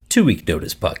2-Week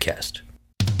Notice Podcast.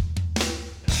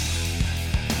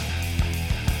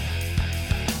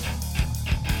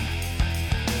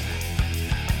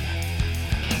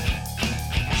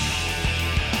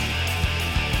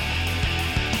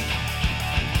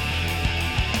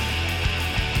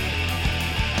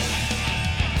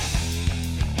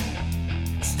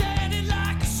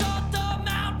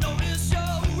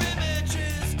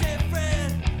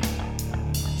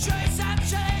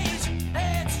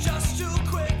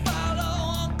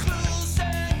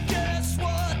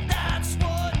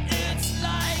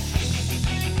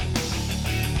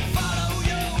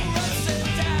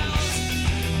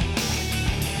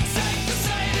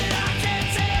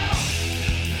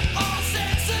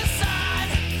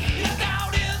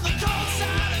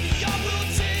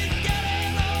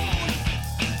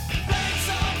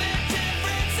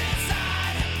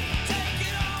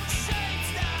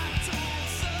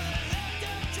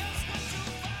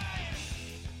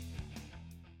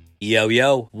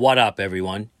 Yo, what up,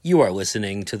 everyone? You are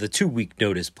listening to the 2-Week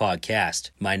Notice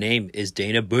Podcast. My name is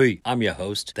Dana B. I'm your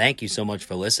host. Thank you so much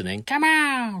for listening. Come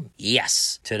on!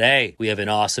 Yes! Today, we have an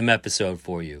awesome episode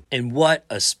for you. And what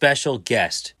a special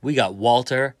guest. We got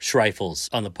Walter Schreifels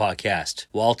on the podcast.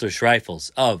 Walter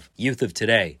Schreifels of Youth of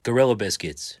Today, Gorilla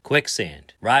Biscuits,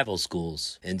 Quicksand, Rival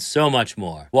Schools, and so much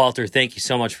more. Walter, thank you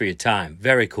so much for your time.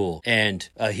 Very cool. And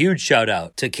a huge shout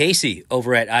out to Casey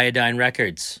over at Iodine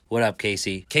Records. What up,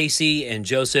 Casey? Casey and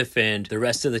Joseph and the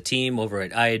rest of the team over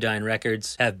at Iodine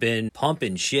Records have been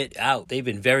pumping shit out. They've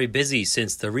been very busy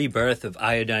since the rebirth of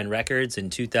Iodine Records in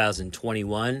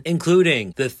 2021,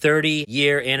 including the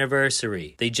 30-year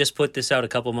anniversary. They just put this out a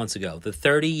couple months ago. The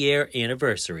 30-year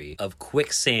anniversary of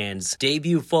Quicksand's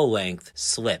debut full-length,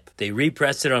 Slip. They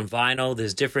repressed it on vinyl.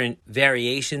 There's different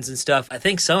variations and stuff. I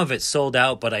think some of it's sold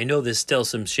out, but I know there's still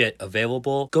some shit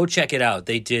available. Go check it out.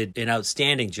 They did an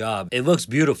outstanding job. It looks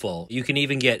beautiful. You can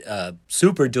even get a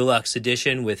super deluxe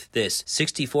edition with this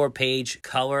 64-page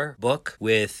color book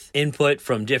with input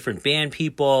from different band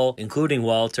people, including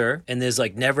Walter. And there's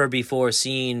like never before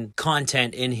seen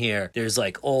content in here. There's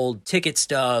like old ticket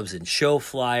stubs and show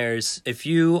flyers. If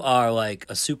you are like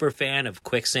a super fan of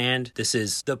Quicksand, this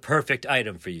is the perfect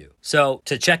item for you. So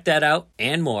to check that out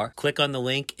and more, click on the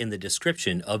link in the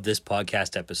description of this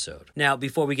podcast episode. Now,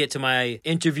 before we get to my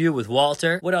interview with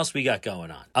Walter, what else we got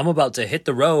going on? I'm about to hit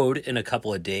the road in a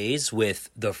couple of days with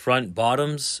the front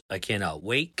bottoms. I cannot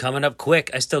wait. Coming up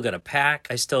quick. I still got to pack.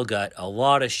 I still got a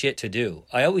lot of shit to do.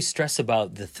 I always stress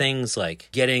about the things like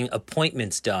getting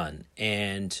appointments done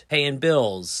and paying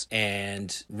bills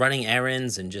and running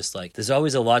errands and just like there's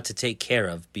always a lot to take care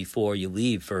of before you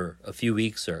leave for a few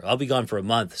weeks, or I'll be gone for a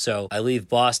month. So I leave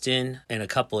Boston in a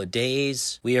couple of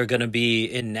days. We are going to be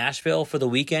in Nashville for the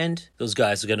weekend. Those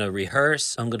guys are going to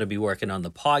rehearse. I'm going to be working on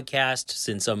the podcast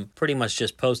since I'm pretty much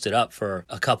just posted up for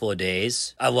a couple of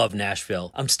days. I love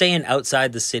Nashville. I'm staying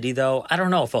outside the city though. I don't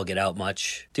know if I'll get out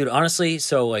much. Dude, honestly,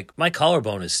 so like my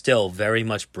collarbone is still very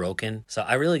much broken. So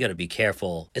I really got to be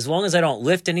careful. As long as I don't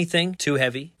lift anything too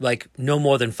heavy, like no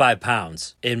more than 5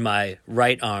 pounds in my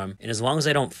right arm. And as long as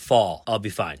I don't fall, I'll be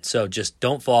fine. So just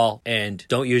don't fall and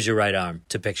don't use your right arm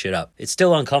to pick shit up. It's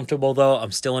still uncomfortable though.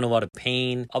 I'm still in a lot of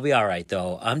pain. I'll be all right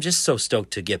though. I'm just so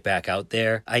stoked to get back out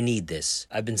there. I need this.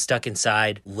 I've been stuck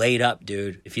inside, laid up,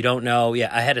 dude. If you don't know, yeah,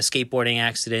 I had a skateboarding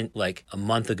accident like a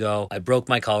month ago. I broke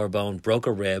my collarbone, broke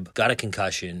a rib, got a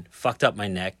concussion, fucked up my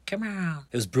neck. Come on.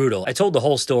 It was brutal. I told the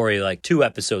whole story like 2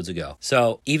 episodes ago.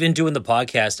 So even doing the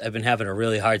podcast, I've been having a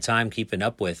really hard time keeping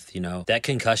up with, that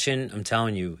concussion. I'm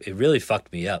telling you, it really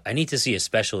fucked me up. I need to see a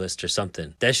specialist or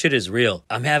something. That shit is real.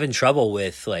 I'm having trouble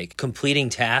with like completing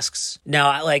tasks.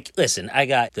 Now, listen, I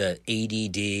got the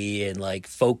ADD and like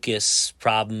focus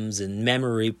problems and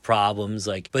memory problems,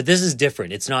 but this is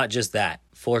different. It's not just that.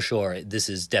 For sure, this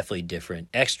is definitely different.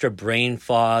 Extra brain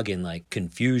fog and like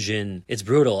confusion. It's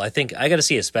brutal. I think I got to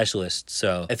see a specialist.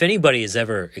 So if anybody has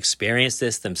ever experienced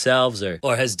this themselves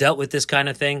or has dealt with this kind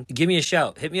of thing, give me a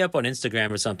shout. Hit me up on Instagram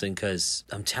or something, because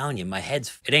I'm telling you,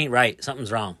 it ain't right.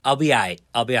 Something's wrong. I'll be all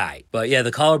right. But yeah,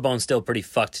 the collarbone's still pretty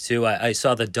fucked too. I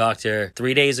saw the doctor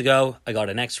 3 days ago. I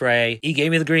got an x-ray. He gave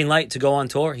me the green light to go on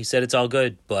tour. He said it's all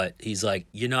good, but he's like,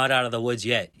 you're not out of the woods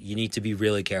yet. You need to be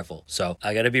really careful. So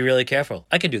I got to be really careful.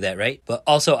 I can do that, right? But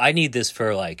also I need this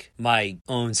for like my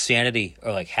own sanity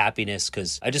or like happiness,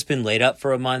 because I've just been laid up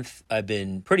for a month. I've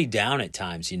been pretty down at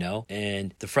times,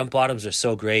 and the front bottoms are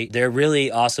so great. They're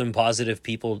really awesome, positive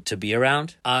people to be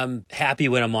around. I'm happy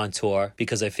when I'm on tour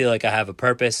because I feel like I have a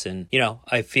purpose and,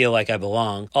 I feel like I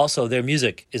belong. Also, their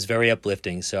music is very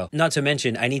uplifting. So not to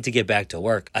mention, I need to get back to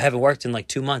work. I haven't worked in like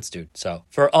 2 months, dude. So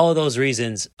for all of those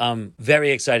reasons, I'm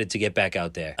very excited to get back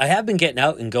out there. I have been getting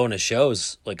out and going to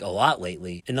shows like a lot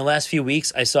lately. In the last few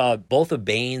weeks, I saw both of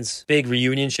Bane's big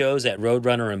reunion shows at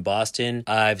Roadrunner in Boston.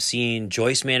 I've seen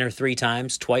Joyce Manor 3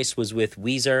 times. Twice was with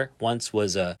Weezer. Once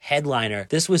was a headliner.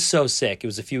 This was so sick. It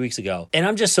was a few weeks ago. And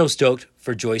I'm just so stoked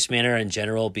for Joyce Manor in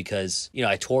general because,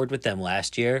 I toured with them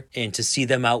last year, and to see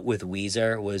them out with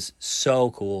Weezer was so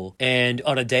cool. And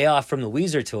on a day off from the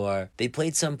Weezer tour, they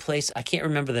played someplace, I can't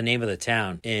remember the name of the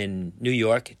town, in New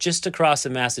York, just across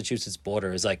the Massachusetts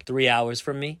border. It's like 3 hours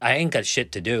from me. I ain't got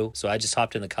shit to do, so I just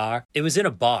hopped in the car. It was in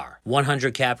a bar,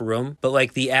 100 cap room, but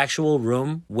like the actual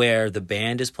room where the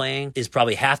band is playing is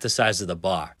probably half the size of the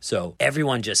bar. So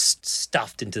everyone just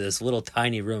stuffed into this little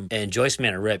tiny room, and Joyce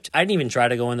Manor ripped. I didn't even try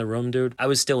to go in the room, dude. I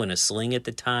was still in a sling at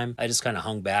the time. I just kind of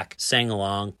hung back, sang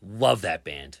along. Love that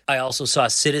band. I also saw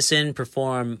Citizen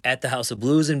perform at the House of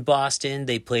Blues in Boston.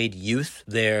 They played Youth,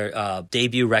 their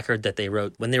debut record that they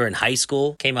wrote when they were in high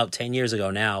school. Came out 10 years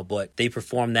ago now, but they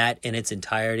performed that in its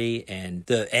entirety, and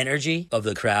the energy of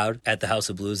the crowd at the House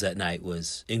of Blues that night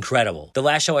was incredible. The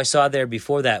last show I saw there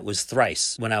before that was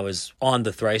Thrice, when I was on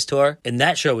the Thrice tour, and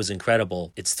that show was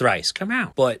incredible. It's Thrice. Come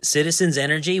out. But Citizen's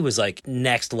energy was like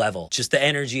next level. Just the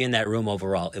energy in that room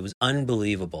overall. It was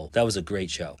unbelievable. That was a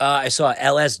great show. I saw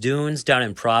LS Dunes down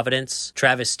in Providence.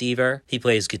 Travis Stever, he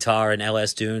plays guitar in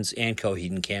LS Dunes and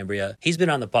Coheed and Cambria. He's been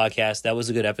on the podcast. That was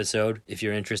a good episode. If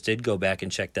you're interested, go back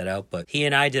and check that out. But he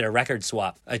and I did a record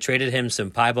swap. I traded him some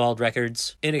Piebald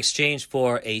records in exchange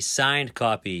for a signed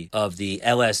copy of the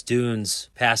LS Dunes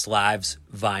Past Lives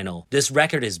vinyl. This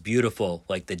record is beautiful.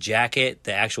 Like the jacket,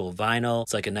 the actual vinyl,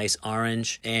 it's like a nice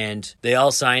orange, and they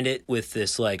all signed it with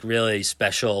this like really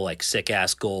special like sick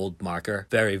ass gold marker.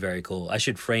 Very, very cool. I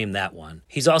should frame that one.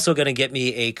 He's also going to get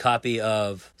me a copy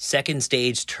of Second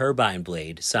Stage Turbine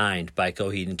Blade signed by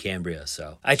Coheed and Cambria.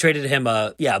 So I traded him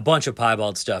a bunch of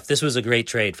Piebald stuff. This was a great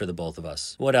trade for the both of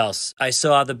us. What else? I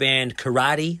saw the band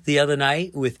Karate the other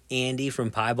night with Andy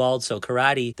from Piebald. So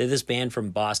Karate, they're this band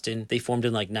from Boston. They formed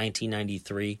in like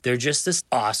 1993. They're just this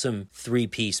awesome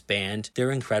 3-piece band.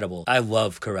 They're incredible. I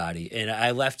love Karate. And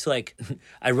I left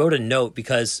I wrote a note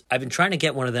because I've been trying to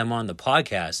get one of them on the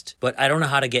podcast, but I don't know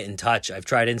how to get in touch. I've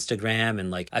tried Instagram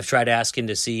and I've tried asking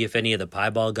to see if any of the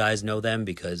Piebald guys know them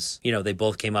because, they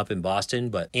both came up in Boston,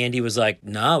 but Andy was like,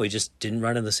 no, we just didn't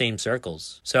run in the same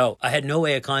circles. So I had no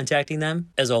way of contacting them.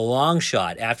 As a long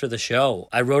shot after the show,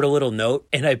 I wrote a little note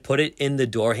and I put it in the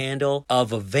door handle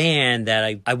of a van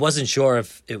that I wasn't sure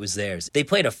if it was theirs. They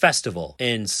played a festival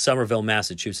in Somerville,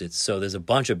 Massachusetts, so there's a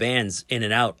bunch of bands in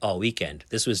and out all weekend.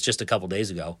 This was just a couple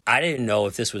days ago. I didn't know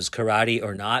if this was Karate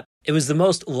or not. It was the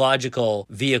most logical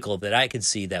vehicle that I could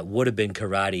see that would have been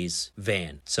Karate's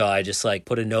van. So I just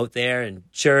put a note there, and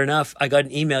sure enough, I got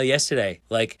an email yesterday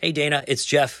hey Dana, it's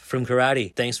Jeff from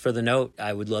Karate. Thanks for the note.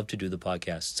 I would love to do the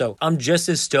podcast. So I'm just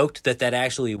as stoked that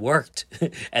actually worked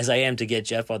as I am to get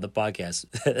Jeff on the podcast.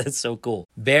 That's so cool.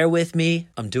 Bear with me.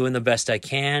 I'm doing the best I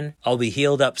can. I'll be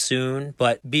healed up soon,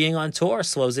 but being on tour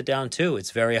slows it down too.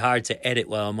 It's very hard to edit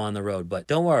while I'm on the road, but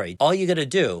don't worry. All you got to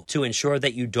do to ensure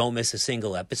that you don't miss a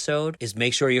single episode is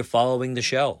make sure you're following the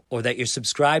show or that you're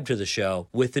subscribed to the show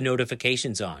with the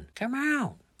notifications on. Come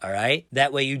on. All right?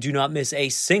 That way you do not miss a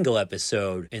single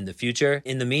episode in the future.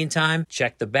 In the meantime,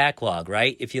 check the backlog,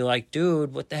 right? If you're like,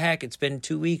 dude, what the heck? It's been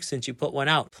 2 weeks since you put one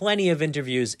out. Plenty of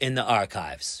interviews in the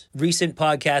archives. Recent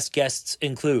podcast guests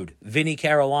include Vinnie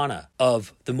Caruana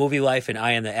of The Movie Life and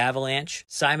I Am the Avalanche,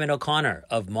 Simon O'Connor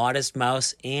of Modest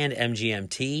Mouse and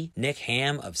MGMT, Nick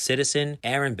Ham of Citizen,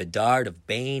 Aaron Bedard of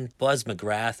Bane, Buzz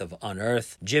McGrath of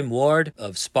Unearth, Jim Ward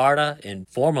of Sparta and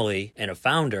formerly and a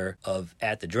founder of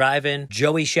At the Drive-In,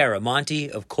 Joey Sharamonte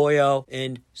of Koyo,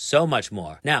 and so much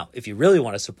more. Now, if you really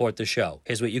want to support the show,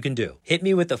 here's what you can do. Hit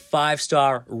me with a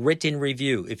 5-star written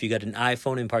review. If you got an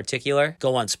iPhone in particular,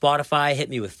 go on Spotify, hit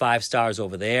me with 5 stars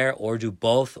over there, or do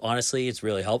both. Honestly, it's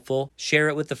really helpful. Share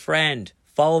it with a friend.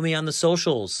 Follow me on the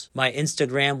socials. My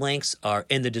Instagram links are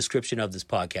in the description of this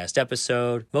podcast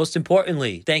episode. Most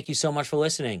importantly, thank you so much for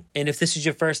listening. And if this is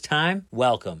your first time,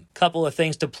 welcome. Couple of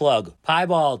things to plug.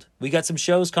 Piebald, we got some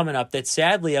shows coming up that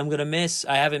sadly I'm going to miss.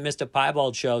 I haven't missed a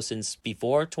Piebald show since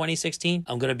before 2016.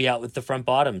 I'm going to be out with the Front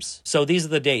Bottoms. So these are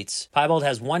the dates. Piebald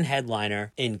has one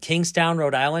headliner in Kingstown,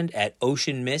 Rhode Island at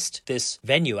Ocean Mist. This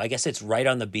venue, I guess it's right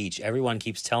on the beach. Everyone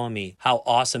keeps telling me how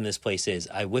awesome this place is.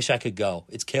 I wish I could go.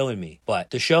 It's killing me. But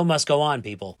the show must go on,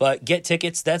 people. But get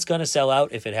tickets. That's going to sell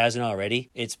out if it hasn't already.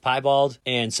 It's Piebald,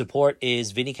 and support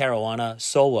is Vinnie Caruana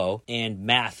solo and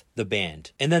Math the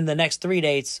band. And then the next 3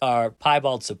 dates are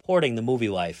Piebald supporting the movie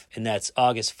life, and that's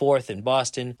August 4th in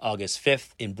Boston, August 5th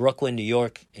in Brooklyn, New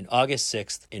York, and August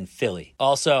 6th in Philly.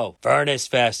 Also, Furnace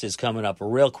Fest is coming up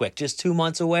real quick, just 2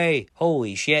 months away.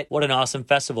 Holy shit, what an awesome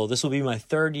festival. This will be my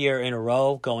 3rd year in a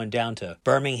row going down to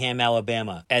Birmingham,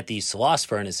 Alabama at the Sloss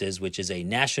Furnaces, which is a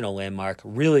national landmark.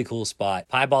 Really cool spot.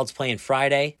 Piebald's playing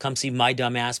Friday. Come see my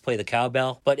dumb ass play the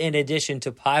cowbell. But in addition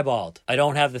to Piebald, I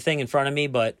don't have the thing in front of me,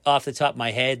 but off the top of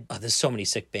my head, there's so many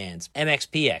sick bands.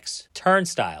 MXPX,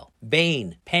 Turnstile,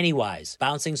 Bane, Pennywise,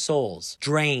 Bouncing Souls,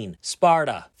 Drain,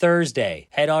 Sparta, Thursday,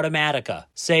 Head Automatica,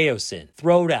 Seosin,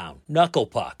 Throwdown,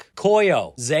 Knucklepuck,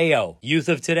 Koyo, Zayo, Youth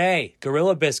of Today,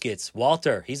 Gorilla Biscuits,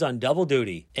 Walter, he's on double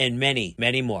duty, and many,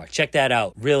 many more. Check that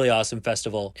out. Really awesome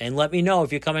festival. And let me know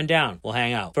if you're coming down. We'll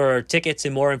hang out. For tickets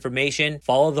and more information,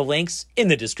 follow the links in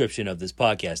the description of this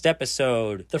podcast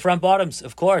episode. The Front Bottoms,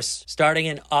 of course, starting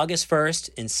in August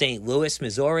 1st in St. Louis,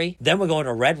 Missouri. Then we're going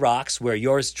to Red Rocks, where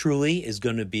yours truly is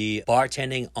going to be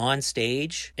bartending on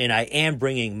stage, and I am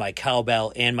bringing my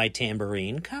cowbell and my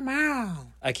tambourine. Come on.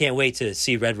 I can't wait to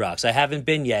see Red Rocks. I haven't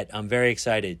been yet. I'm very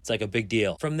excited. It's like a big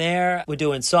deal. From there, we're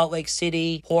doing Salt Lake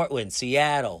City, Portland,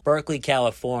 Seattle, Berkeley,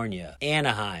 California,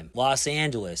 Anaheim, Los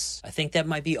Angeles. I think that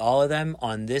might be all of them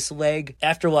on this leg.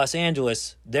 After Los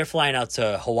Angeles, they're flying out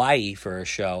to Hawaii for a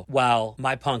show, while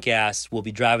my punk ass will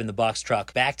be driving the box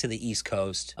truck back to the East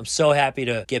Coast. I'm so happy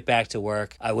to get back to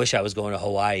work. I wish I was going to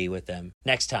Hawaii with them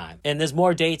next time. And there's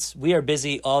more dates. We are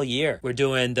busy all year. We're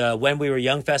doing the When We Were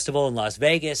Young Festival in Las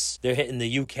Vegas. They're hitting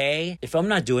the UK. If I'm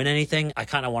not doing anything, I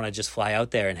kind of want to just fly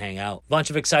out there and hang out. Bunch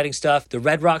of exciting stuff. The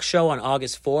Red Rock show on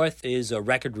August 4th is a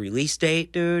record release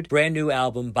date, dude. Brand new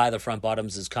album by the Front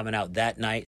Bottoms is coming out that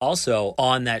night. Also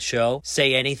on that show,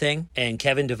 Say Anything and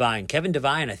Kevin Devine. Kevin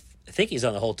Devine, I think he's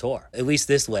on the whole tour, at least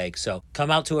this leg. So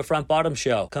come out to a Front Bottom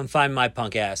show. Come find my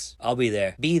punk ass. I'll be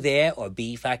there. Be there or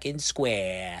be fucking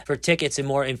square. For tickets and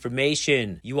more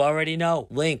information, you already know.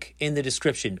 Link in the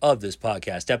description of this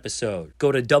podcast episode.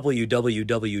 Go to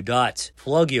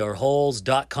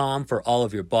www.plugyourholes.com for all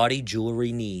of your body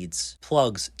jewelry needs.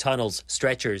 Plugs, tunnels,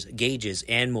 stretchers, gauges,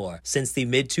 and more. Since the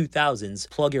mid-2000s,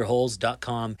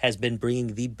 plugyourholes.com has been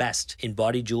bringing the best in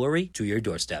body jewelry to your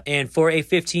doorstep. And for a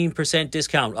 15%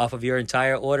 discount off of your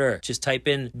entire order, just type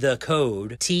in the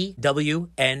code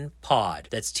TWNPOD.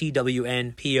 That's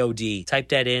TWNPOD. Type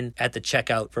that in at the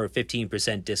checkout for a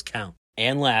 15% discount.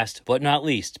 And last but not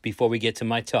least, before we get to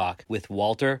my talk with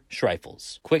Walter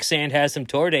Schreifels, Quicksand has some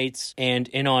tour dates, and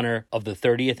in honor of the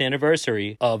 30th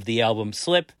anniversary of the album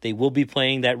Slip, they will be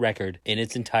playing that record in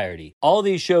its entirety. All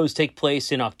these shows take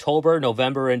place in October,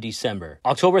 November, and December.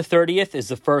 October 30th is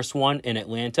the first one in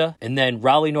Atlanta, and then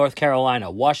Raleigh, North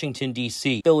Carolina, Washington,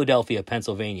 D.C., Philadelphia,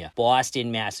 Pennsylvania,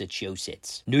 Boston,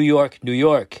 Massachusetts, New York,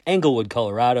 Englewood,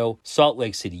 Colorado, Salt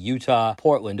Lake City, Utah,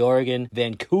 Portland, Oregon,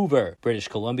 Vancouver, British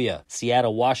Columbia,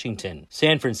 Seattle, Washington,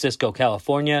 San Francisco,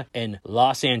 California, and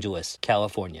Los Angeles,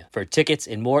 California. For tickets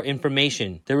and more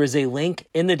information, there is a link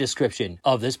in the description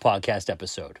of this podcast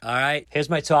episode. All right, here's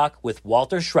my talk with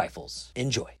Walter Schreifels.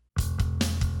 Enjoy.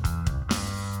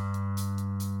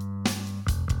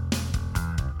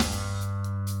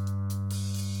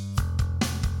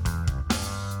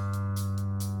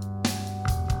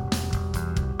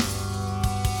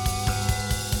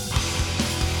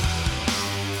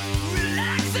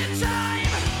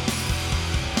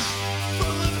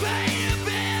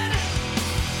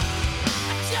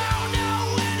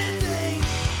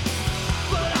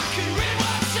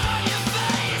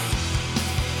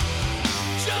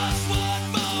 Just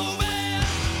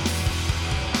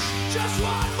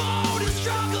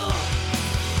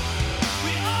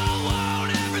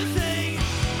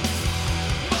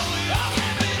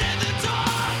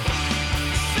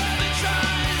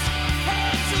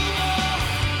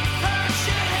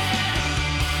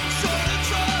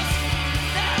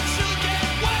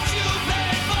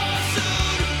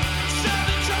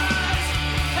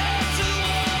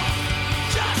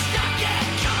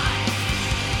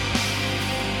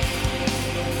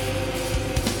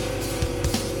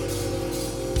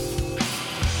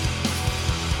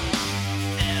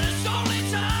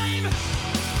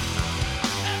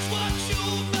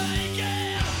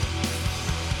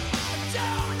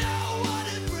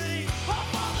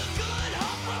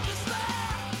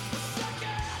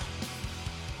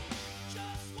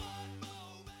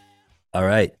All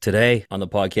right. Today on the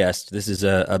podcast, this is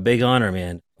a big honor,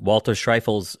 man. Walter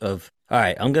Schreifels of, all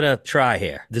right, I'm going to try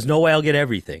here. There's no way I'll get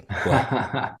everything,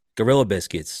 but Gorilla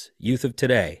Biscuits, Youth of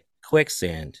Today,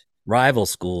 Quicksand, Rival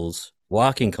Schools,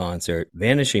 Walking Concert,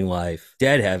 Vanishing Life,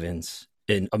 Dead Heavens,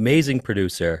 an amazing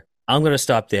producer. I'm going to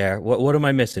stop there. What am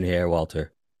I missing here,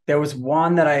 Walter? There was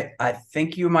one that I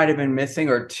think you might have been missing,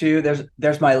 or two.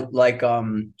 There's my I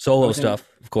Solo was in stuff,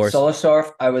 of course. Solar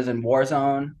Surf. I was in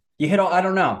Warzone. You hit all, I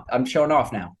don't know. I'm showing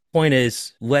off now. Point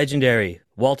is, legendary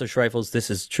Walter Schreifels. This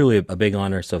is truly a big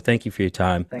honor. So thank you for your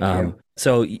time. Thank you.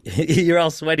 So you're all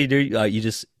sweaty, dude.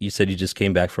 You said you just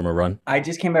came back from a run. I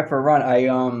just came back for a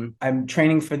run. I'm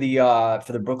training for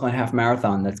the Brooklyn Half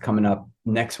Marathon that's coming up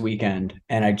next weekend,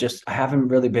 and I haven't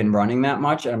really been running that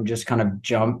much. I'm just kind of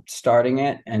jump starting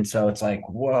it, and so it's like,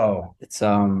 whoa,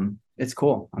 it's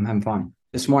cool. I'm having fun.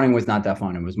 This morning was not that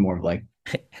fun. It was more of like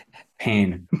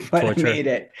pain, but I Torture. made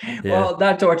it. Yeah. Well,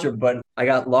 not torture, but I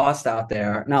got lost out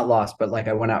there. Not lost, but like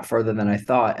I went out further than I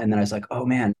thought. And then I was like, oh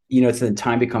man, it's the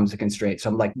time becomes a constraint. So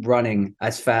I'm like running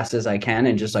as fast as I can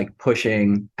and just like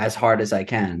pushing as hard as I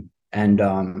can.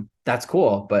 And that's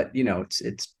cool. But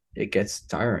it gets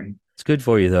tiring. It's good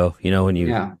for you though, when you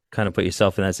Yeah. kind of put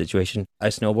yourself in that situation. I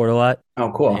snowboard a lot,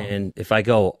 Oh, cool. and if I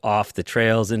go off the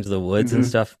trails into the woods and Hmm.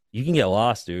 stuff, you can get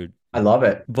lost, dude. I love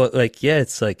it. But like, yeah,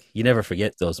 it's like you never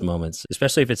forget those moments,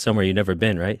 especially if it's somewhere you've never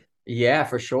been, right? Yeah,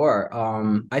 for sure.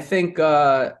 I think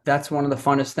that's one of the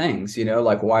funnest things,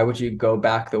 like why would you go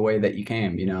back the way that you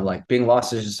came? Like being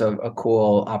lost is just a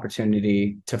cool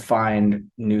opportunity to find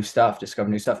new stuff, discover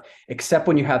new stuff, except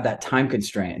when you have that time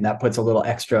constraint and that puts a little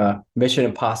extra Mission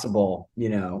Impossible,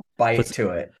 bite Puts to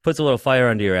it, puts a little fire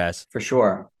under your ass. for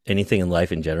sure. Anything in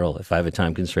life in general, if I have a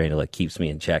time constraint, it like keeps me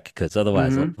in check because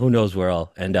otherwise, Hmm. who knows where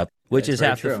I'll end up, which It's is very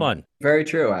half the true. fun. Very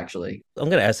true, actually. I'm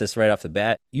gonna ask this right off the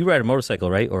bat. You ride a motorcycle,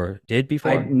 right? Or did I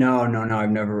before? no, no, no. I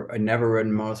never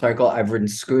ridden a motorcycle. I've ridden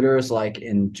scooters like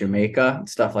in Jamaica and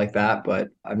stuff like that, but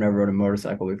I've never rode a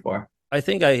motorcycle before. I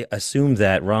think I assumed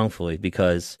that wrongfully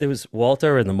because there was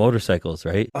Walter and the motorcycles,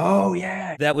 right? Oh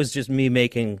yeah. That was just me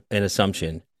making an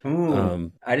assumption. Ooh,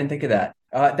 Um, I didn't think of that.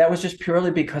 That was just purely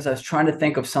because I was trying to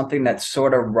think of something that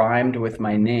sort of rhymed with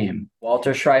my name,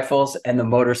 Walter Schreifels and the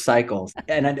motorcycles.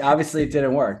 And obviously it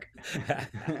didn't work.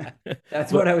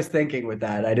 That's what but I was thinking with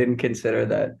that. I didn't consider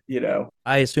that.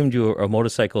 I assumed you were a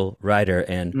motorcycle rider,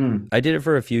 and Mm. I did it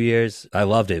for a few years. I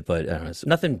loved it, but I don't know,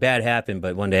 nothing bad happened.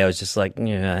 But one day I was just like,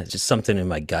 yeah, it's just something in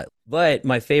my gut. But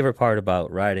my favorite part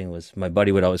about riding was my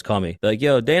buddy would always call me, like,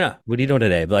 "Yo, Dana, what are you doing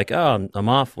today?" I'd be like, "Oh, I'm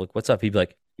off. Like, what's up?" He'd be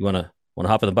like, "You wanna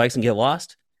hop on the bikes and get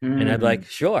lost?" And I'd be Mm. like,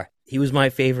 "Sure." He was my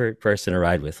favorite person to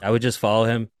ride with. I would just follow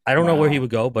him. I don't know where he Wow. would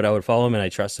go, but I would follow him, and I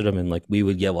trusted him. And like we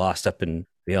would get lost up in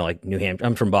like New Hampshire.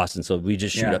 I'm from Boston, so we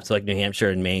just shoot Yeah. up to like New Hampshire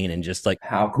and Maine, and just like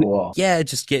How cool. yeah,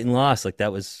 just getting lost. Like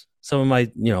that was some of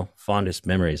my fondest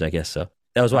memories, I guess. So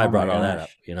that was why I Oh my brought all that up.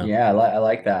 gosh. You know. Yeah, I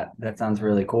like that. That sounds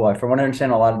really cool. From what I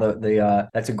understand, a lot of the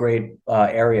that's a great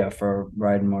area for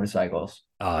riding motorcycles.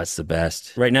 Oh, it's the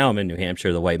best. Right now, I'm in New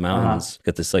Hampshire, the White Uh-huh. Mountains.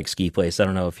 Got this like ski place. I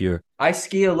don't know if you're. I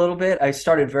ski a little bit. I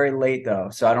started very late though,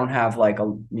 so I don't have like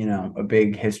a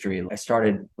big history. I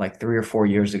started like 3 or 4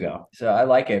 years ago. So I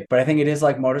like it. But I think it is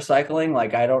like motorcycling.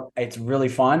 Like I don't it's really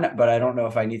fun, but I don't know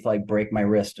if I need to like break my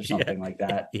wrist or Yeah, something like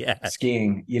that. yeah.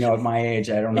 Skiing, at my age,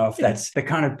 I don't know if that's the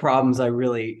kind of problems I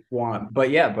really want. But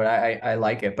yeah, but I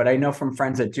like it. But I know from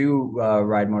friends that do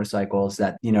ride motorcycles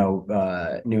that,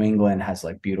 New England has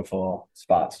like beautiful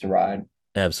spots to ride.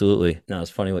 Absolutely. No, it's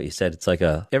funny what you said. It's like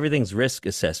everything's risk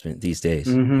assessment these days.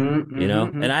 Mm-hmm,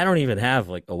 mm-hmm. And I don't even have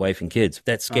like a wife and kids.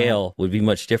 That Uh, scale would be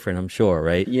much different, I'm sure,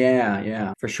 right? yeah,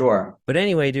 yeah, for sure. But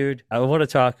anyway, dude, I want to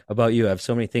talk about you. I have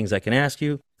so many things I can ask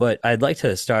you, but I'd like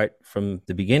to start from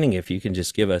the beginning. If you can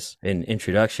just give us an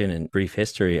introduction and brief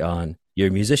history on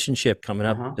your musicianship coming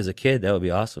up Uh-huh. as a kid, that would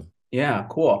be awesome. Yeah,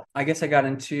 cool. I guess I got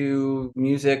into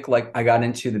music, like I got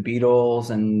into the Beatles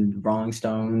and Rolling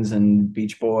Stones and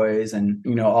Beach Boys and,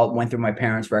 all went through my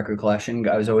parents' record collection.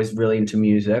 I was always really into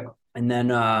music. And then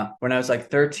when I was like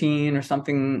 13 or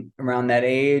something around that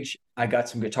age, I got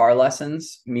some guitar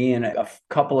lessons, me and a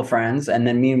couple of friends. And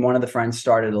then me and one of the friends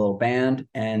started a little band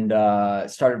and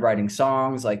started writing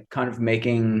songs, like kind of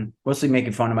mostly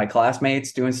making fun of my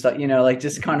classmates, doing stuff, like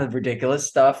just kind of ridiculous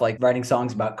stuff, like writing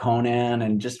songs about Conan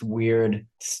and just weird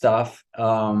stuff,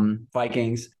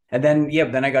 Vikings. And then, yeah,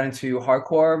 then I got into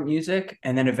hardcore music.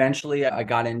 And then eventually I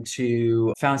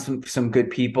found some good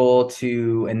people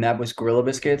and that was Gorilla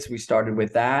Biscuits. We started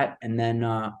with that. And then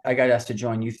I got asked to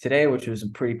join Youth Today, which was a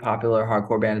pretty popular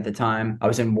hardcore band at the time. I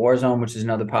was in Warzone, which is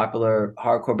another popular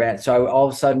hardcore band. So I all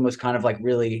of a sudden was kind of like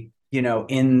really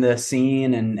in the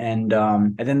scene, and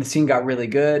then the scene got really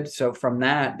good. So from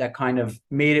that kind of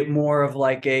made it more of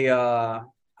like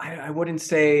I wouldn't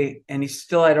say any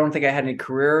still I don't think I had any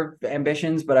career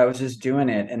ambitions, but I was just doing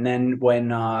it. And then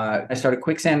when I started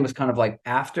Quicksand was kind of like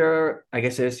after, I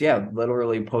guess it's yeah,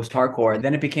 literally post-hardcore.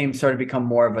 Then it started to become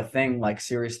more of a thing, like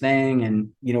serious thing, and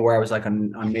where I was like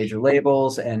on major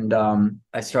labels, and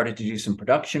I started to do some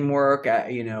production work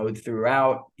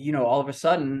throughout. All of a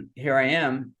sudden here I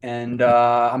am, and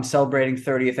I'm celebrating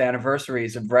 30th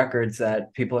anniversaries of records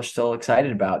that people are still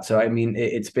excited about. So I mean,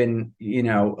 it's been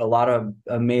a lot of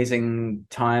amazing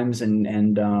times, and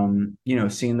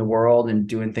seeing the world and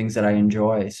doing things that I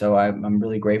enjoy. So I'm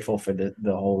really grateful for the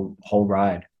whole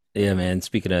ride. Yeah, man.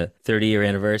 Speaking of 30-year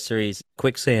anniversaries,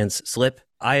 Quicksand's Slip,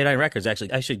 Iodine Records.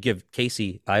 Actually, I should give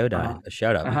Casey Uh-huh. Iodine a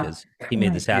shout out Uh-huh. because he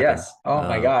made this happen. Yes. Oh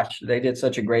my Um, gosh. They did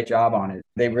such a great job on it.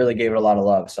 They really gave it a lot of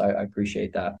love. So I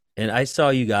appreciate that. and I saw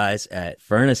you guys at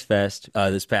Furnace Fest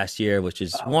this past year, which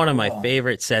is Oh, one of my cool.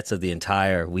 favorite sets of the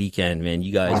entire weekend, man.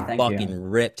 You guys Oh, thank fucking you.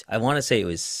 ripped. I want to say it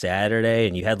was Saturday,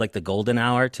 and you had like the golden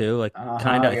hour too. Like, kind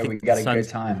Uh-huh. of, I Yeah, we think the got a good sun's,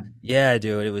 time. yeah,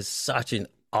 dude. It was such an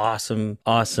awesome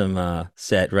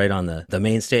set right on the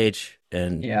main stage.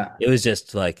 And Yeah. it was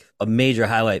just like a major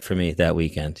highlight for me that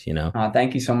weekend.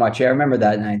 Thank you so much. Yeah, I remember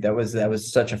that night. That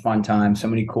was such a fun time. So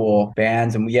many cool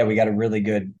bands, and yeah, we got a really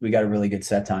good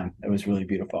set time. It was really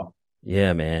beautiful.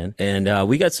 Yeah, man. And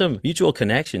we got some mutual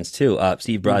connections too.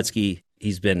 Steve Mm. Brodsky,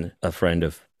 he's been a friend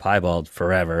of Piebald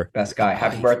forever. Best guy. Oh,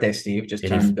 Happy he's, birthday, Steve. Just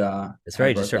and he, turned that's right, happy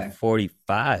he just turned birthday.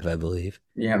 45, I believe.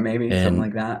 Yeah, maybe something And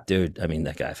like that. dude, I mean,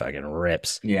 that guy fucking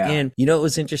rips. Yeah. And it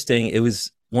was interesting? It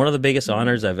was one of the biggest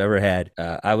honors I've ever had.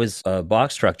 I was a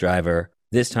box truck driver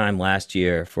this time last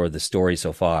year for the Story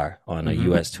So Far on a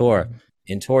Hmm. US tour.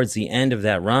 And towards the end of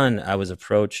that run, I was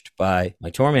approached by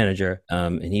my tour manager,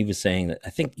 and he was saying that I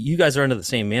think you guys are under the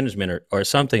same management or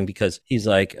something because he's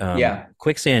like, Yeah.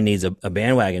 Quicksand needs a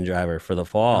bandwagon driver for the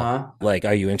fall. Uh-huh. Like,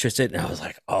 are you interested? And I was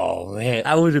like, oh man,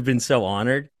 I would have been so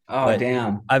honored. Oh, But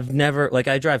damn. I've never like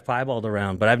I drive piebald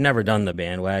around, but I've never done the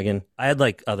bandwagon. I had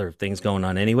like other things going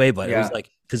on anyway, but it was Yeah. like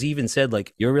because he even said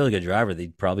like you're a really good driver.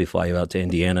 They'd probably fly you out to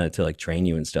Indiana to like train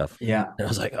you and stuff. Yeah. And I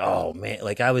was like, oh man,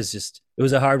 like I was just it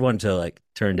was a hard one to like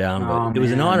turn down, but Oh, it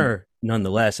was an man. honor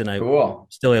nonetheless. And I Cool.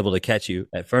 still able to catch you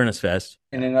at Furnace Fest.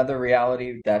 In another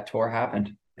reality, that tour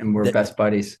happened, and we're That, best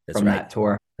buddies that's from right. that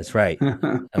tour. That's right.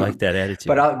 I like that attitude.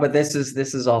 But this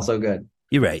is also good.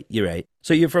 You're right. You're right.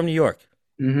 So you're from New York.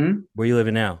 Hmm. Where you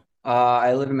living now?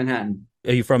 I live in Manhattan.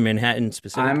 Are you from Manhattan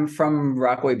specific? I'm from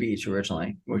Rockaway Beach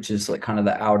originally, which is like kind of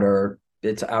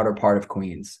it's outer part of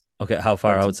Queens. Okay. How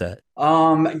far But out's that?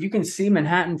 you can see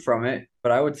Manhattan from it,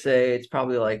 but I would say it's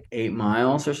probably like 8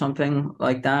 miles or something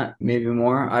like that, maybe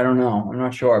more. I don't know. I'm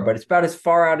not sure, but it's about as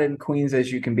far out in Queens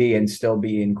as you can be and still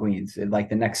be in Queens. Like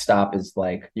the next stop is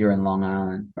like you're in Long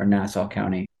Island or Nassau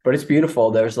County, but it's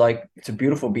beautiful. It's a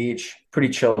beautiful beach, pretty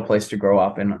chill place to grow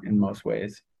up in most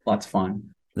ways. Lots of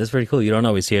fun. That's pretty cool. You don't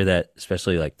always hear that,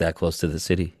 especially like that close to the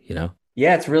city.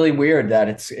 Yeah, it's really weird that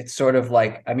it's sort of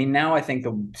like, I mean, now I think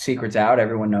the secret's out.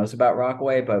 Everyone knows about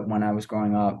Rockaway, but when I was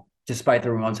growing up, despite the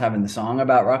Ramones having the song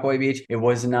about Rockaway Beach, it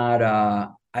was not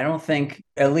I don't think,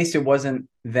 at least it wasn't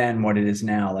then what it is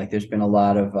now. Like there's been a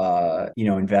lot of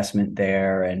investment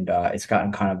there, and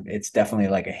it's definitely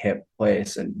like a hip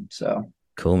place, and so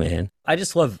Cool, man. I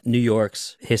just love New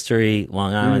York's history,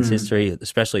 Long Island's mm, history,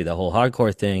 especially the whole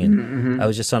hardcore thing. And I hmm.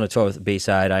 was just on a tour with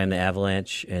Bayside, I and the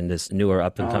Avalanche, and this newer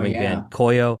up and Oh coming yeah. band,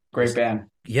 Koyo. Great band.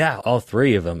 Yeah, all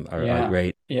three of them are Yeah.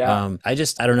 great. Yeah. I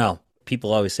don't know.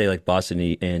 People always say like Boston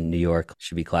and New York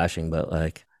should be clashing, but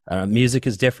like, I don't know, music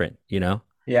is different.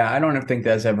 Yeah, I don't think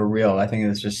that's ever real. I think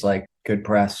it's just like good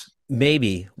press.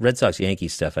 Maybe Red Sox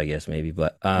Yankees stuff, I guess, maybe.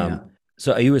 But Yeah.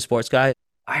 so are you a sports guy?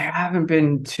 I haven't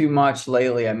been too much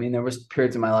lately. I mean, there was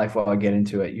periods of my life where I get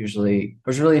into it. Usually, I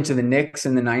was really into the Knicks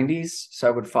in the '90s, so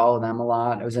I would follow them a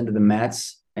lot. I was into the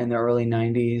Mets in the early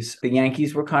 '90s. The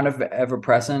Yankees were kind of ever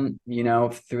present,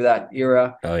 through that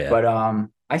era. Oh yeah, But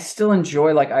I still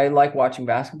enjoy, like, I like watching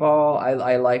basketball.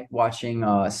 I like watching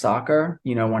soccer,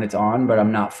 when it's on, but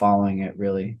I'm not following it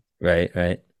really. right.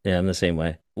 Yeah, I'm the same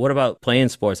way. What about playing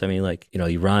sports? I mean, like,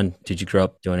 you run. Did you grow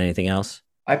up doing anything else?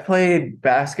 I played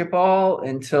basketball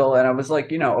and I was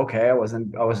like, okay, I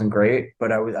wasn't great,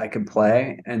 but I could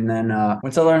play. And then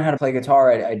once I learned how to play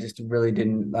guitar, I just really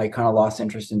didn't, I kind of lost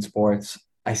interest in sports.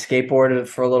 I skateboarded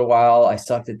for a little while. I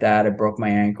sucked at that. I broke my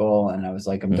ankle and I was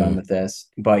like, I'm done Mm. with this.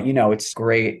 But it's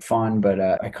great fun, but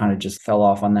I kind of just fell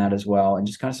off on that as well and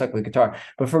just kind of stuck with guitar.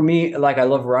 But for me, like I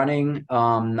love running.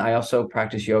 I also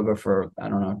practice yoga for, I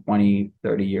don't know, 20,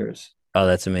 30 years. Oh,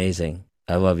 that's amazing.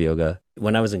 I love yoga.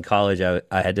 when I was in college, I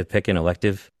had to pick an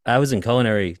elective. I was in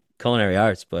culinary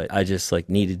arts, but I just like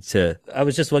needed to. I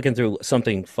was just looking through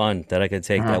something fun that I could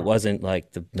take that Uh-huh. wasn't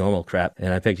like the normal crap,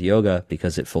 and I picked yoga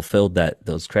because it fulfilled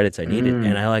those credits I needed,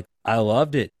 and Mm. I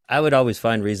loved it. I would always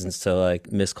find reasons to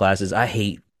like miss classes. I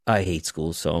hate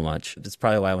school so much. That's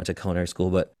probably why I went to culinary school.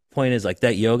 But point is, like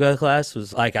that yoga class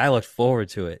was like I looked forward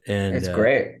to it, and It's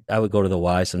great. I would go to the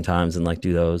Y sometimes and like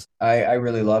do those. I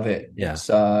really love it. Yeah. It's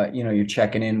you're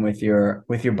checking in with your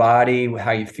body,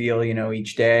 how you feel,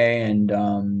 each day and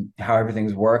how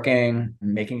everything's working,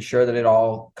 making sure that it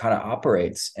all kind of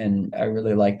operates. And I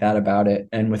really like that about it.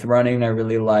 And with running, I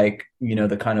really like,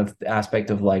 the kind of aspect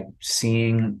of like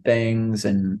seeing things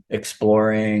and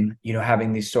exploring,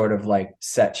 having these sort of like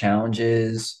set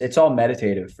challenges. It's all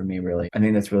meditative for me, really. I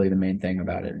think that's really the main thing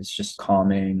about it. It's just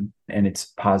calming and it's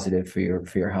positive for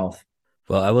your health.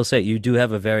 Well, I will say you do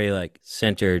have a very like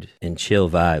centered and chill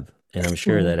vibe, and I'm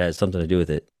sure that has something to do with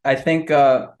it. I think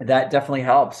that definitely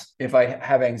helps. If I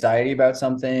have anxiety about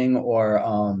something, or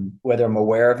whether I'm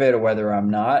aware of it or whether I'm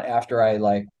not, after I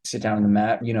like sit down on the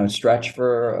mat, stretch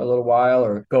for a little while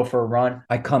or go for a run,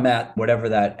 I come at whatever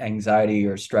that anxiety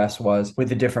or stress was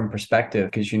with a different perspective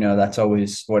because that's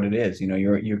always what it is.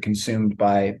 You're consumed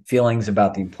by feelings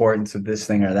about the importance of this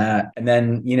thing or that, and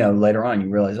then later on you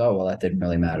realize, oh well, that didn't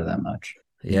really matter that much.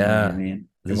 You know what I Yeah, mean?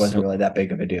 It this is wasn't really that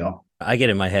big of a deal. I get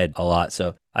in my head a lot,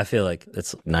 so I feel like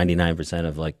that's 99%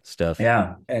 of like stuff.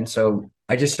 Yeah. And so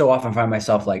I just so often find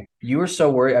myself like, you were so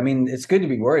worried. I mean, it's good to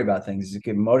be worried about things. It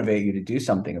can motivate you to do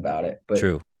something about it.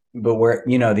 True. But where,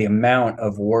 the amount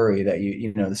of worry that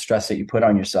the stress that you put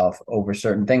on yourself over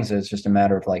certain things, it's just a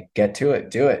matter of like, get to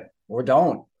it, do it, or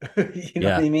don't. You know what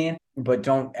Yeah. I mean? But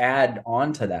don't add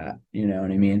on to that. You know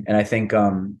what I mean? And I think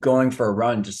going for a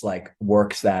run just like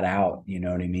works that out. You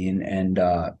know what I mean? And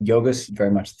yoga's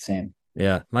very much the same.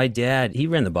 Yeah. My dad, he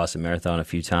ran the Boston Marathon a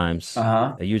few times.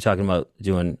 Uh-huh. You were talking about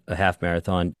doing a half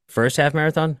marathon. First half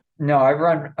marathon? No, I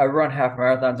run half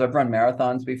marathons. I've run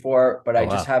marathons before, but Oh, I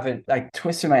just wow. haven't. I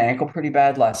twisted my ankle pretty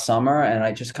bad last summer, and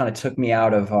I just kind of took me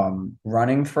out of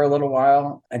running for a little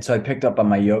while. And so I picked up on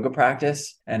my yoga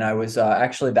practice, and I was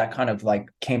actually that kind of like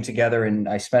came together, and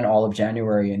I spent all of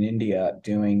January in India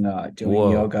doing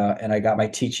Whoa. yoga, and I got my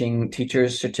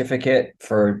teacher's certificate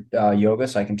for yoga,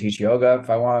 so I can teach yoga if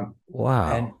I want. And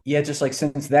Wow. yeah, just like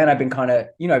since then, I've been kind of,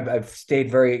 I've stayed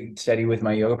very steady with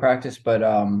my yoga practice, but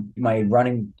my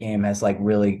running game has like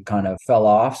really kind of fell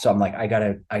off. So I'm like, I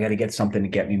gotta get something to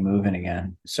get me moving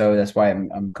again. So that's why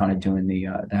I'm kind of doing the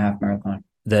half marathon.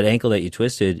 That ankle that you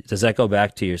twisted, does that go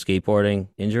back to your skateboarding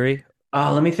injury?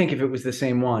 Let me think if it was the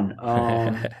same one.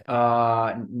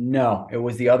 No, it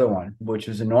was the other one, which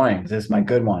was annoying. This is my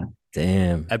good one.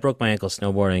 Damn. I broke my ankle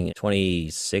snowboarding in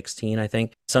 2016, I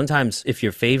think. Sometimes if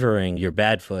you're favoring your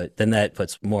bad foot, then that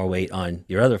puts more weight on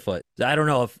your other foot. I don't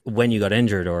know if when you got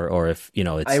injured or if, it's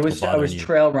still I bothering was you.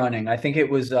 trail running. I think it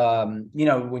was when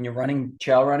you're running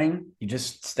trail running, you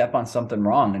just step on something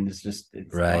wrong and it's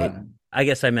Right. done. I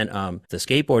guess I meant the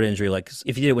skateboard injury, like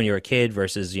if you did it when you were a kid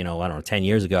versus, I don't know, 10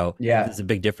 years ago, Yeah. there's a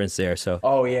big difference there. So,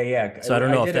 Oh yeah, yeah. so I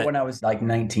don't I know if did it that, when I was like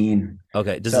 19.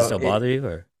 okay, does it So still bother you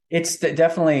or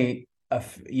definitely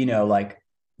like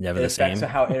never it the affects same?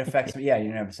 how it affects me. Yeah,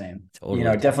 you're never the same. Totally.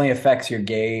 It definitely affects your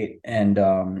gait and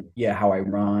yeah, how I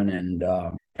run and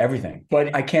everything.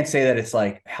 But I can't say that it's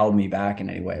like held me back in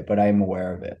any way, but I'm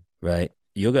aware of it. Right.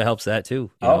 Yoga helps that too,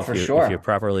 Oh, if for you're sure.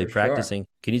 properly For sure. practicing.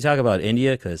 Can you talk about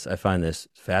India? Because I find this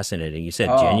fascinating. You said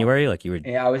Oh, January, like you were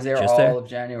yeah, I was there just all there? of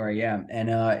January, yeah. And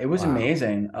it was Wow.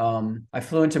 amazing. I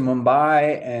flew into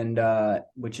Mumbai and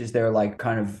which is their like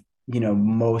kind of,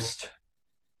 most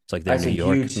It's like their I'd New say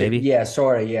York, huge. maybe? Yeah,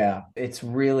 sort of. Yeah. It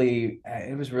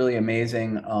was really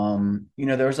amazing.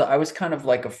 I was kind of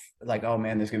like like, oh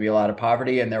man, there's gonna be a lot of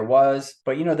poverty, and there was,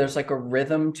 but there's like a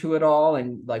rhythm to it all,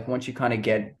 and like once you kind of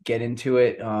get into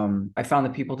it, I found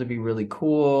the people to be really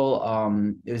cool.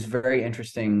 It was a very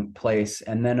interesting place,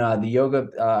 and then the yoga.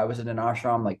 I was in an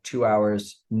ashram like 2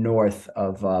 hours north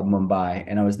of Mumbai,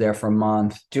 and I was there for a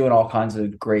month doing all kinds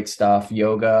of great stuff,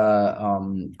 yoga,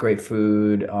 great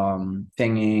food,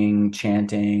 singing,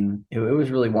 chanting. It was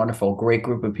really wonderful. Great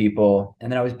group of people.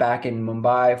 And then I was back in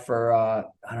Mumbai for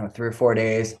I don't know, 3 or 4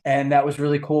 days, and that was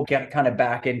really cool. Get kind of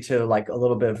back into like a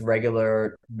little bit of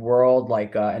regular world,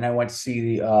 like and I went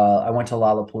to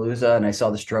Lollapalooza and I saw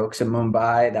the Strokes in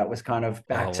Mumbai. That was kind of Oh,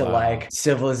 back to wow. like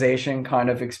civilization kind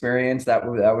of experience. That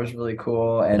was really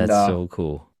cool, That's so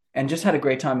cool. and just had a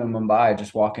great time in Mumbai,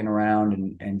 just walking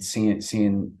around and seeing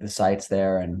the sights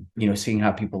there, and seeing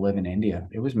how people live in India.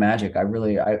 It was magic.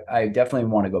 I definitely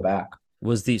want to go back.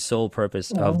 Was the sole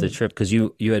purpose of the trip, because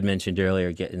you had mentioned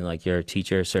earlier getting like your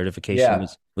teacher certification, Yeah.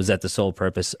 was that the sole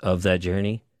purpose of that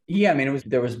journey? Yeah, I mean,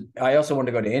 I also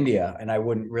wanted to go to India, and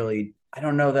I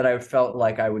don't know that I felt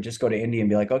like I would just go to India and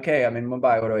be like, okay, I'm in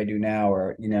Mumbai, what do I do now?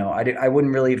 Or, I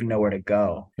wouldn't really even know where to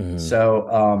go. Hmm.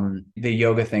 So, the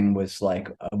yoga thing was like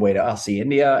a way to, I'll see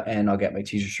India and I'll get my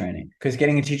teacher's training. Because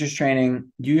getting a teacher's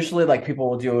training, usually like people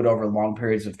will do it over long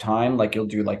periods of time. Like you'll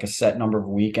do like a set number of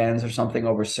weekends or something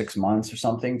over 6 months or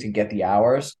something to get the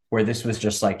hours, where this was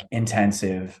just like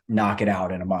intensive, knock it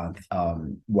out in a month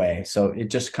way. So it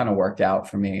just kind of worked out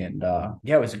for me. And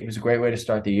yeah, it was a great way to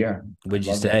start the year. I Would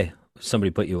you loved it. stay?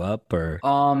 Somebody put you up or?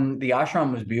 The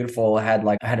ashram was beautiful. I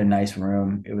had a nice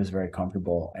room. It was very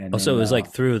comfortable. And Also, it then was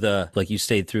like like you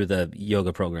stayed through the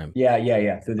yoga program.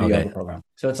 yeah, through the yoga Okay. program.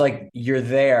 So it's like you're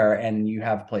there and you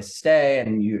have a place to stay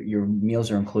and your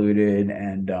meals are included.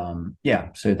 And yeah,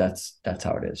 so that's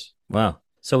how it is. Wow.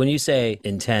 So when you say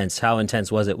intense, how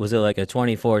intense was it? Was it like a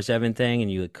 24/7 thing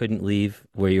and you couldn't leave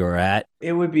where you were at?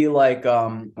 It would be like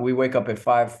we wake up at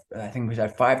 5, I think it was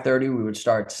at 5:30, we would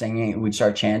start singing, we'd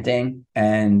start chanting,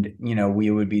 and we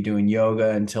would be doing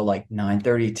yoga until like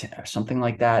 9:30 or something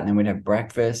like that, and then we'd have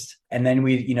breakfast. And then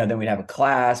we'd have a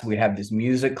class, we'd have these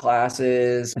music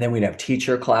classes, and then we'd have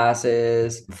teacher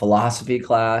classes, philosophy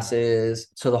classes.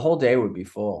 So the whole day would be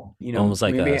full. Almost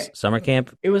like a Maybe summer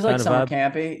camp it was like kind of summer vibe?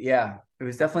 campy. Yeah. It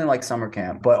was definitely like summer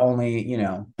camp, but only,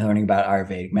 learning about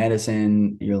Ayurvedic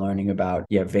medicine. You're learning about,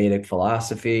 yeah, Vedic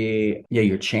philosophy. Yeah,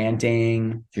 you're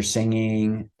chanting, you're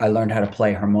singing. I learned how to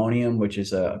play harmonium, which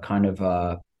is a kind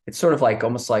of it's sort of like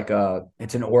almost like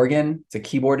it's an organ. It's a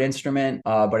keyboard instrument,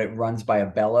 but it runs by a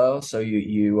bellow. So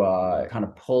you kind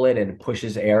of pull it and it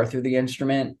pushes air through the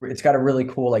instrument. It's got a really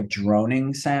cool like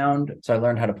droning sound. So I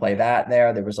learned how to play that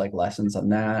there. There was like lessons on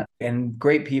that and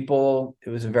great people. It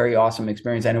was a very awesome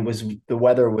experience, and the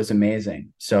weather was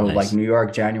amazing. So like Nice. New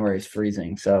York, January is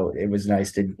freezing. So it was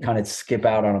nice to kind of skip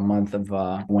out on a month of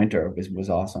winter. It was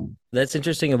awesome. That's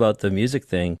interesting about the music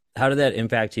thing. How did that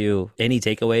impact you? Any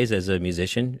takeaways as a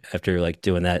musician after like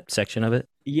doing that section of it?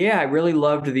 Yeah, I really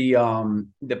loved the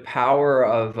power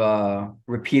of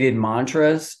repeated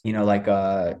mantras. Like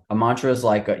a mantra is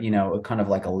like a kind of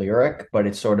like a lyric, but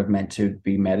it's sort of meant to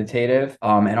be meditative.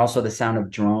 And also the sound of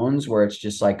drones, where it's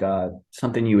just like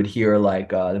something you would hear like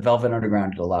the Velvet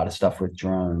Underground did a lot of stuff with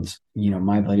drones.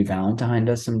 My Bloody Valentine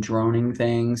does some droning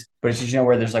things, but it's just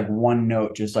where there's like one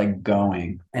note just like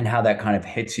going, and how that kind of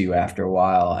hits you after a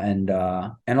while. And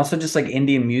also just like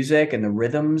Indian music and the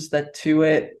rhythms that to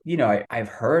it.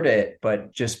 I've heard it,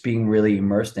 but just being really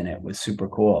immersed in it was super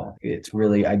cool.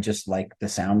 I just like the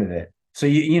sound of it. So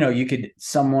you could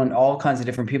someone all kinds of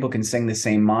different people can sing the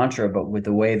same mantra, but with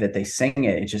the way that they sing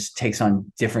it, it just takes on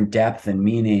different depth and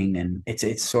meaning, and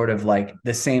it's sort of like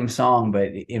the same song but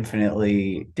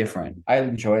infinitely different. I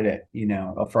enjoyed it,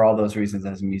 for all those reasons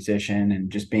as a musician,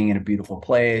 and just being in a beautiful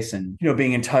place, and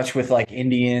being in touch with like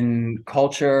Indian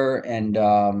culture, and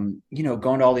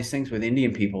going to all these things with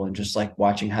Indian people, and just like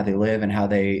watching how they live and how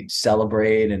they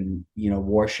celebrate and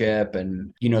worship,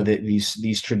 and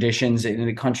these traditions in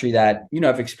a country that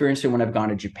I've experienced it when I've gone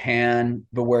to Japan,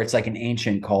 but where it's like an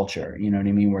ancient culture, you know what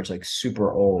I mean? Where it's like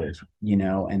super old,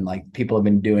 and like people have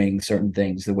been doing certain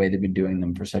things the way they've been doing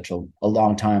them for such a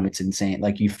long time. It's insane.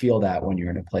 Like you feel that when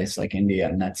you're in a place like India,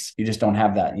 and you just don't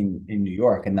have that in New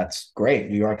York. And that's great.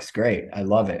 New York's great. I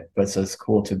love it. But so it's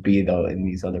cool to be though in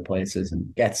these other places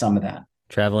and get some of that.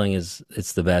 Traveling it's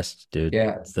the best, dude.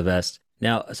 Yeah. It's the best.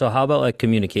 Now, so how about like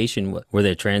communication? Were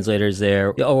there translators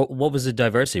there? Oh, what was the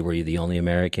diversity? Were you the only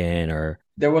American or?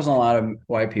 There wasn't a lot of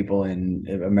white people and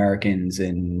Americans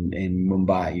in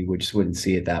Mumbai. You just wouldn't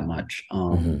see it that much.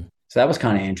 Mhm. So that was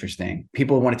kind of interesting.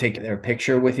 People want to take their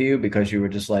picture with you because you were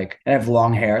just like, I have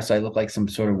long hair, so I look like some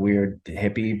sort of weird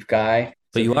hippie guy.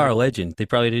 But So you are a legend. They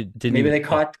probably didn't maybe even they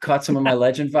know. caught some of my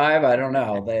legend vibe. I don't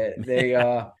know.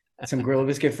 They some Gorilla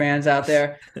Biscuit fans out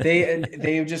there.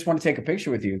 They just want to take a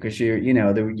picture with you because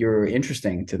you're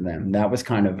interesting to them. That was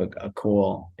kind of a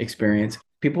cool experience.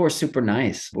 People were super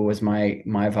nice. What was my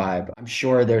vibe? I'm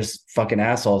sure there's fucking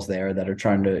assholes there that are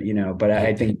trying to, but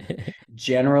I think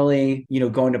generally,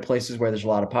 going to places where there's a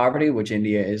lot of poverty, which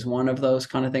India is one of those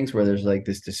kind of things where there's like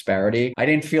this disparity. I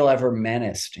didn't feel ever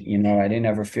menaced, I didn't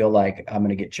ever feel like I'm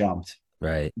gonna get jumped.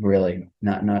 Right. Really,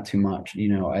 not too much,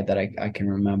 that I can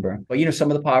remember. But some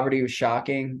of the poverty was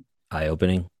shocking.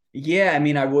 Eye-opening. Yeah, I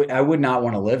mean, I would not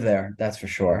want to live there. That's for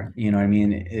sure. You know what I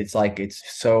mean? It's like it's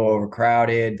so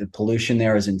overcrowded. The pollution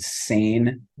there is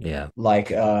insane. Yeah. Like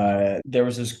there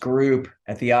was this group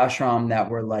at the ashram that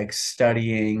were like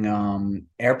studying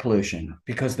air pollution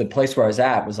because the place where I was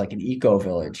at was like an eco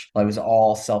village. Like, it was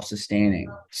all self-sustaining.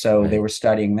 So they Right. were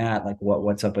studying that, like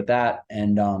what's up with that.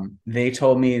 And they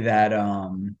told me that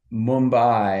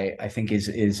Mumbai, I think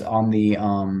is on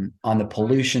the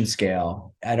pollution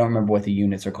scale. I don't remember what the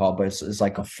units are called, but it's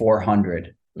like a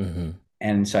 400. Hmm.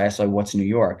 And so I asked, like, what's New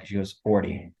York? She goes,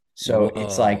 40. So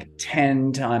it's Whoa. like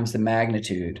 10 times the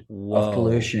magnitude of Whoa.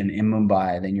 pollution in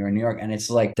Mumbai than you're in New York. And it's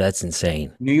like That's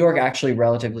insane. New York, actually,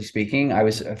 relatively speaking, I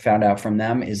was found out from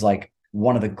them is like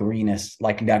one of the greenest,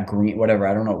 like not green, whatever.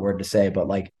 I don't know what word to say, but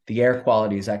like the air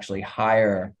quality is actually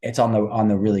higher. It's on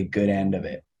the really good end of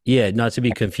it. Yeah, not to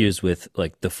be confused with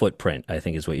like the footprint, I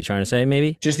think is what you're trying to say,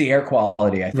 maybe. Just the air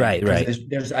quality, I think, Right, because right.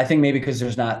 there's I think maybe because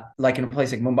there's not like in a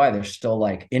place like Mumbai, there's still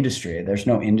like industry. There's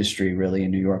no industry really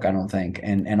in New York, I don't think.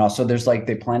 And also there's like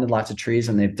they planted lots of trees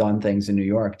and they've done things in New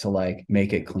York to like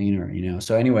make it cleaner, you know.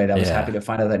 So anyway, I was happy Yeah. to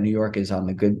find out that New York is on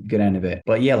the good end of it.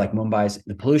 But yeah, like Mumbai's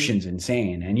the pollution's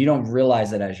insane. And you don't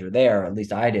realize it as you're there. At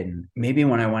least I didn't. Maybe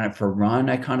when I went up for a run,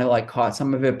 I kind of like caught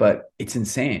some of it, but it's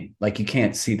insane. Like you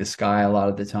can't see the sky a lot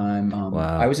of the time. I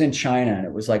Wow. was in China and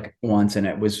it was like once, and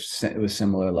it was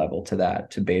similar level to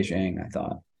that to Beijing, I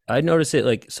thought. I noticed it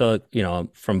like so, I'm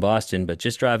from Boston, but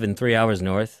just driving 3 hours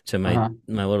north to my Uh-huh.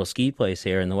 my little ski place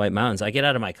here in the White Mountains, I get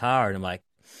out of my car and I'm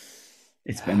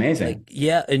It's like, amazing.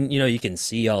 yeah, and you can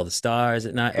see all the stars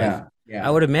at night. Like Yeah. I Yeah.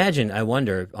 would imagine, I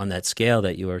wonder on that scale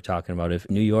that you were talking about, if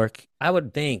New York, I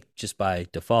would think just by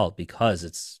default, because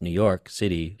it's New York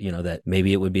City, that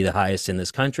maybe it would be the highest in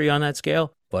this country on that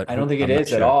scale, but I don't think it I'm not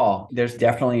is at sure. all. There's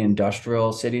definitely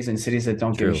industrial cities and cities that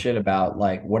don't give a True, shit about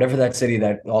like whatever that city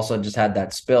that also just had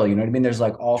that spill. You know what I mean? There's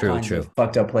like all true, kinds of true.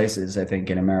 fucked up places, I think,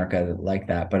 in America that like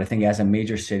that. But I think as a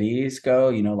major cities go,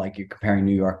 like you're comparing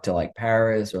New York to like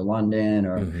Paris or London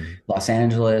or Hmm. Los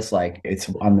Angeles, like it's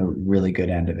on the really good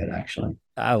end of it, actually.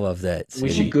 I love that We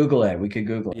should city. Google it. We could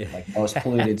Google Yeah. it, like most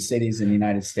polluted cities in the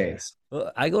United States. Well,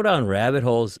 I go down rabbit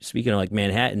holes. Speaking of like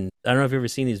Manhattan, I don't know if you've ever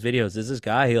seen these videos. There's this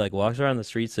guy, he like walks around the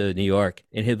streets of New York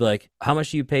and he'll be like, "How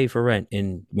much do you pay for rent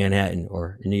in Manhattan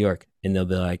or in New York?" And they'll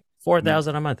be like,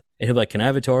 4,000 a month. And he'll be like, "Can I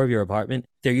have a tour of your apartment?"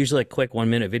 They're usually like quick 1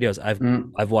 minute videos. I've Mm-hmm.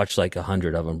 I've watched like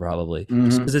 100 of them probably, just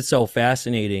because Mm-hmm. it's so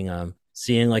fascinating.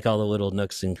 Seeing like all the little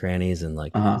nooks and crannies, and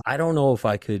like Uh-huh. I don't know if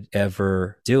I could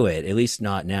ever do it. At least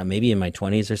not now. Maybe in my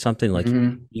 20s or something. Like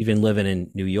Mm-hmm. even living in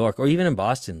New York or even in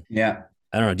Boston. Yeah.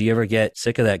 I don't know. Do you ever get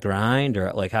sick of that grind,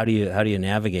 or like how do you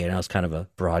navigate? I know it's kind of a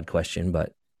broad question,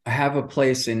 but I have a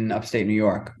place in upstate New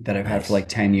York that I've had for nice. like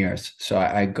 10 years. So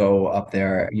I go up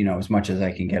there, as much as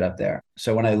I can get up there.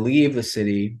 So when I leave the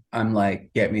city, I'm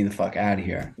like, get me the fuck out of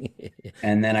here.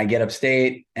 And then I get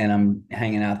upstate and I'm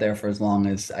hanging out there for as long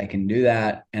as I can do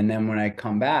that. And then when I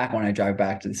come back, when I drive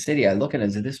back to the city, I look at it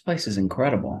and say, this place is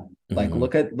incredible. Like Hmm.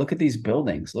 look at these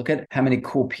buildings. Look at how many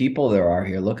cool people there are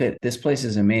here. Look at this place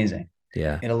is amazing.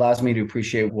 Yeah. It allows me to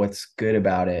appreciate what's good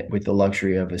about it with the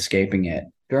luxury of escaping it.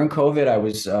 During COVID, I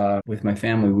was with my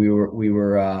family.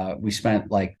 We spent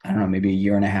like, I don't know, maybe a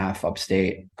year and a half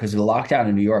upstate because the lockdown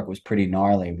in New York was pretty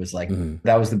gnarly. It was like Hmm.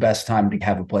 that was the best time to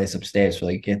have a place upstate. So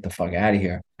like get the fuck out of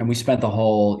here. And we spent the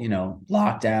whole,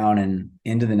 lockdown and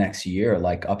into the next year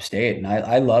like upstate. And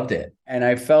I loved it. And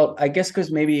I felt, I guess,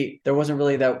 because maybe there wasn't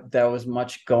really that was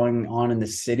much going on in the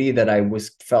city that I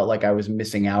was felt like I was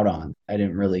missing out on. I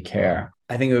didn't really care.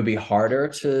 I think it would be harder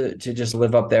to just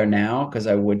live up there now because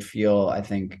I would feel, I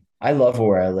think I love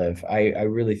where I live. I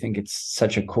really think it's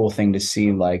such a cool thing to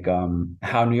see like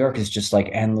how New York is just like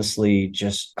endlessly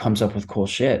just comes up with cool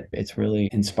shit. It's really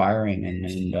inspiring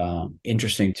and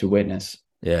interesting to witness.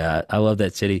 Yeah, I love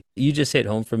that city. You just hit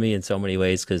home for me in so many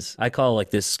ways because I call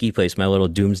like this ski place my little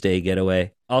doomsday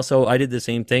getaway. Also, I did the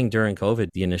same thing during COVID,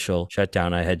 the initial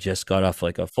shutdown. I had just got off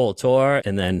like a full tour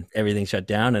and then everything shut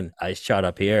down and I shot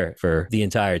up here for the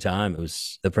entire time. It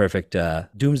was the perfect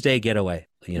doomsday getaway.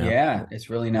 Yeah, it's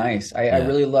really nice. I Yeah.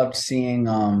 really loved seeing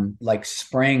like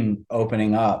spring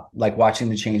opening up, like watching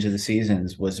the change of the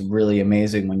seasons was really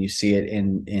amazing when you see it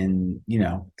in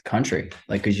the country.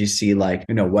 Like because you see like,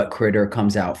 what critter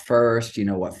comes out first,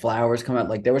 what flowers come out.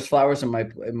 Like there was flowers in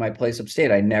my place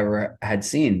upstate I never had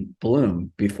seen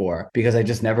bloom before because I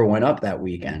just never went up that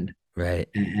weekend. Right.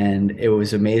 And it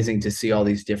was amazing to see all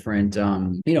these different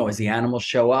as the animals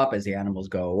show up, as the animals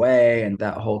go away, and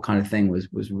that whole kind of thing was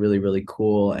really really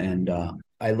cool. And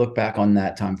I look back on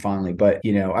that time fondly. But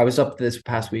I was up this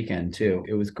past weekend too.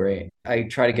 It was great. I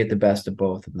try to get the best of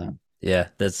both of them. Yeah,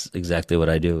 that's exactly what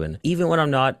I do. And even when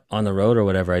I'm not on the road or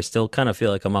whatever, I still kind of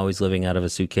feel like I'm always living out of a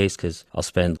suitcase because I'll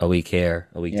spend a week here,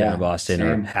 a week down in Yeah, Boston,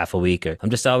 or same. half a week. Or I'm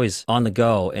just always on the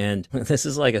go. And this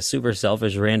is like a super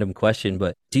selfish, random question,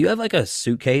 but do you have like a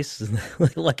suitcase,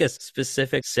 like a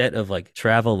specific set of like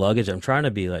travel luggage? I'm trying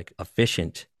to be like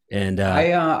efficient and,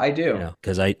 I do.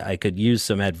 because I could use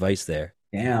some advice there.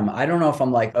 Damn, I don't know if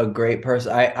I'm like a great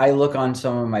person. I look on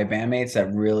some of my bandmates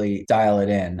that really dial it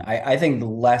in. I think the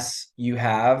less you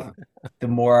have, the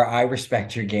more I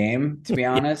respect your game, to be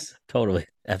Yeah, honest, totally.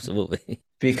 Absolutely.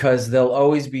 because there'll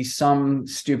always be some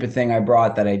stupid thing I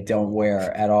brought that I don't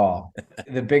wear at all.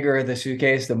 The bigger the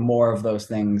suitcase, the more of those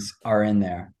things are in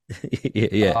there.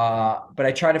 Yeah. But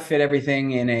I try to fit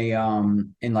everything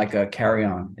in like a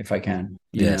carry-on if I can,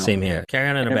 you Yeah. know. Same here. Carry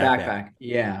on in a In a backpack. backpack.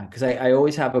 Yeah. Because I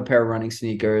always have a pair of running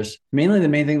sneakers. Mainly the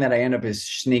main thing that I end up is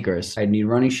sneakers. I need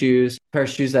running shoes, a pair of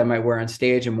shoes that I might wear on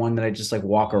stage, and one that I just like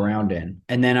walk around in.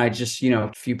 And then I just,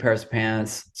 a few pairs of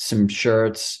pants, some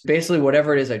shirts, basically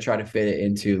whatever it is, I try to fit it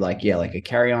into like, yeah, like a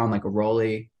carry-on, like a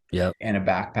rolly. Yep. And a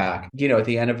backpack. At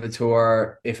the end of a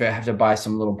tour, if I have to buy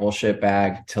some little bullshit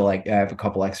bag to like I have a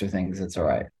couple extra things, that's all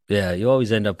right. Yeah, you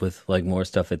always end up with like more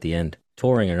stuff at the end,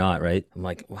 touring or not, right? I'm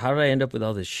like, well, how did I end up with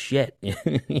all this shit?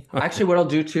 Actually, what I'll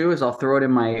do too is I'll throw it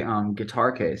in my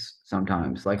guitar case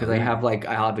sometimes. Like, because Oh,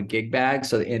 I'll have a gig bag,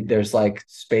 so there's like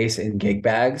space in gig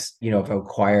bags. If I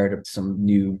acquired some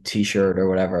new T-shirt or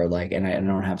whatever, like, and I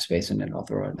don't have space in it, I'll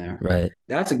throw it in there. right.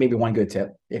 That's like maybe one good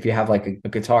tip. If you have like a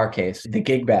guitar case, the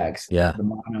gig bags, Yeah. the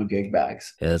mono gig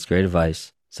bags. Yeah, that's great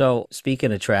advice. So,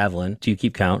 speaking of traveling, do you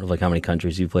keep count of like how many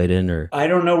countries you played in or I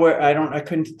don't know where I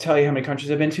couldn't tell you how many countries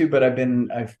I've been to, but I've been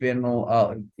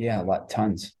yeah, a lot,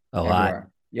 tons a lot? everywhere.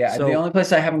 Yeah, the So, only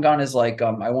place I haven't gone is like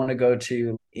I want to go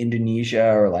to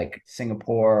Indonesia or like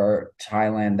Singapore or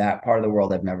Thailand, that part of the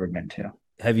world I've never been to.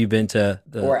 have you been to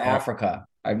the Or all? Africa.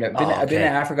 Oh, I've been to okay.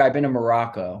 Africa, I've been to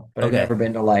Morocco, but I've Okay. never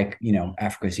been to like,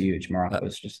 Africa's huge. Uh,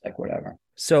 Morocco's just like whatever.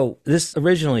 so, this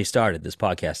originally started this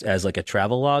podcast as like a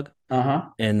travel log. Uh-huh.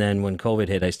 And then when COVID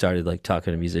hit, I started like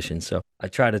talking to musicians. So, I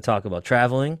try to talk about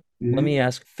traveling. Let me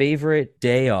ask favorite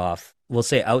day off, we'll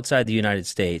say outside the United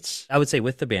States. I would say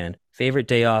with the band, favorite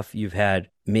day off you've had,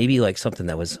 maybe like something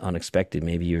that was unexpected.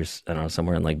 Maybe you're, I don't know,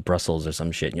 somewhere in like Brussels or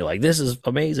some shit. And you're like, this is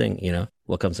amazing.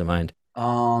 What comes to mind?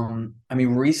 I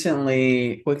mean,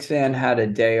 recently Quicksand had a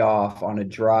day off on a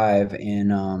drive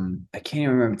in I can't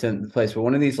even remember the place, but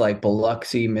one of these like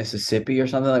Biloxi, Mississippi or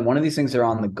something, like one of these things are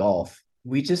on the Gulf.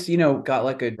 We just, got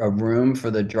like a room for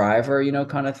the driver,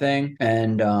 kind of thing.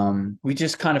 And we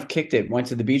just kind of kicked it, went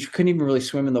to the beach. We couldn't even really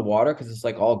swim in the water because it's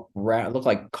like all brown, it looked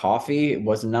like coffee. It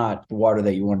was not the water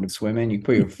that you wanted to swim in. You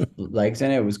put your legs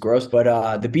in it. It was gross.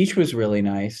 But the beach was really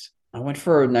nice. I went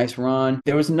for a nice run.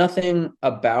 There was nothing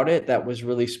about it that was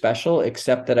really special,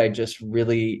 except that I just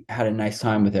really had a nice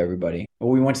time with everybody.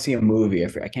 Well, we went to see a movie. I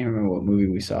can't remember what movie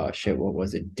we saw. Shit, what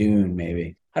was it? Dune,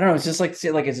 maybe. I don't know. It's just like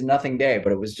it's a nothing day,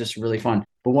 but it was just really fun.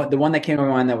 But the one that came to my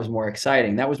mind that was more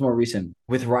exciting, that was more recent.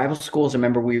 With rival schools, I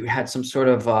remember we had some sort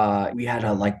of we had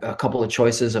like a couple of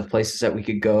choices of places that we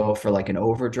could go for like an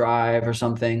overdrive or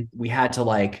something. We had to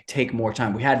like take more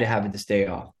time. We had to have this day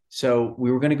off. So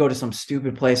we were going to go to some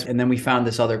stupid place, and then we found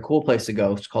this other cool place to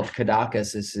go. It's called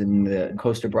Cadacas. It's in the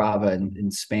Costa Brava in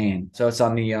Spain. So it's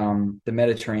on the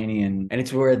Mediterranean, and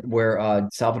it's where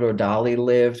Salvador Dali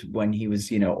lived when he was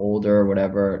older or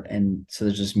whatever. And so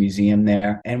there's this museum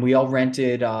there, and we all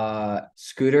rented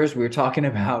scooters. We were talking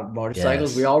about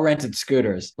motorcycles. We Yes. all rented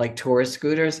scooters, like tourist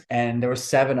scooters, and there were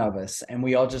seven of us, and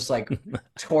we all just like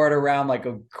tore it around like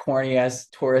a corny ass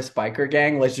tourist biker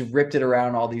gang. Like just ripped it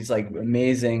around all these like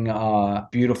amazing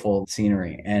beautiful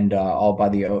scenery and all by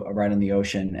the right on the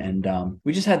ocean, and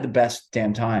we just had the best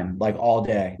damn time like all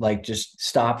day, like just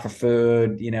stop for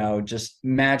food, just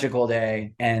magical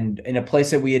day, and in a place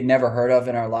that we had never heard of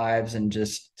in our lives, and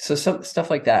just so some stuff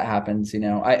like that happens.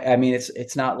 I mean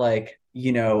it's not like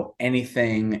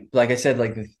anything. Like I said,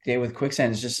 like the day with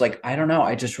Quicksand is just like, I don't know,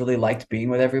 I just really liked being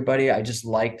with everybody. I just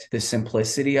liked the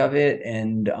simplicity of it,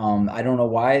 and I don't know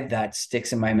why that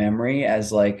sticks in my memory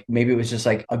as like maybe it was just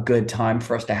like a good time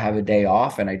for us to have a day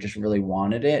off, and I just really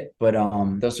wanted it. But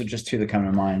those are just two that come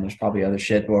to mind. There's probably other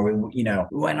shit where we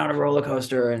went on a roller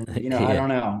coaster, and I Yeah. don't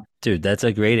know. Dude, that's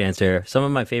a great answer. Some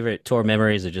of my favorite tour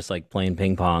memories are just like playing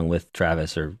ping pong with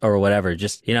Travis or whatever.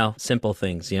 Just, simple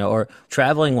things, or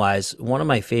traveling wise, one of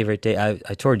my favorite day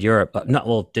I toured Europe. Not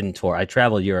well, didn't tour. I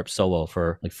traveled Europe solo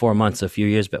for like 4 months, a few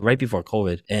years, but right before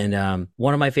COVID. And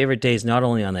one of my favorite days, not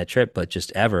only on that trip, but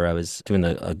just ever, I was doing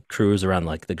a cruise around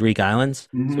like the Greek islands.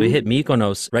 So we hit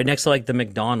Mykonos right next to like the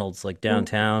McDonald's, like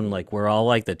downtown, like where all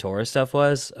like the tourist stuff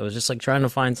was. I was just like trying to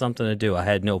find something to do. I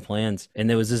had no plans. And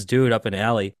there was this dude up an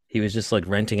alley. He was just like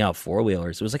renting out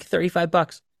four-wheelers. It was like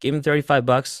 $35. Gave him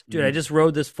 $35. Dude, I just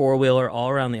rode this four-wheeler all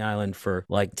around the island for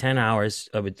like 10 hours.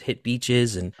 I would hit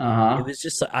beaches and it was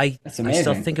just That's I still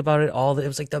amazing. think about it all. It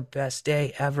was like the best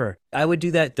day ever. I would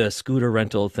do the scooter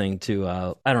rental thing too.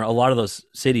 I don't know, a lot of those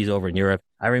cities over in Europe.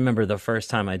 I remember the first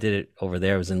time I did it over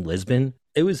there was in Lisbon.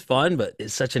 It was fun, but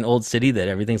it's such an old city that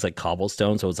everything's like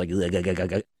cobblestone. So it's like,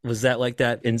 was that like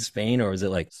that in Spain or was it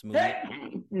like smooth?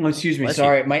 Oh, excuse me. Bless you.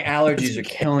 Sorry. My That's allergies are okay.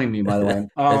 killing me, by the way.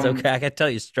 That's okay. I can tell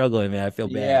you're struggling, man. I feel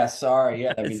bad. Yeah, sorry.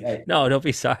 Yeah, I mean, No, don't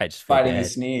be sorry. I just feel fighting a bad.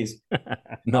 sneeze.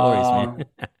 No worries, man.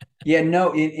 Um, yeah,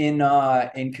 no,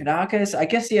 in Caracas, I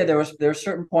guess there were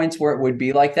certain points where it would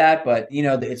be like that, but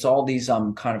it's all these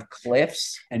kind of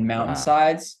cliffs and Wow.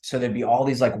 mountainsides. So there'd be all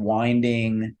these like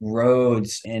winding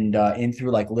roads and in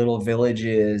through like little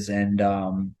villages and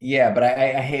yeah, but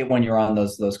I hate when you're on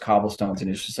those cobblestones and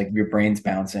it's just like your brain's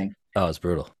bouncing. Oh, it's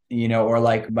brutal. Or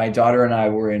like my daughter and I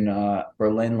were in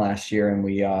Berlin last year and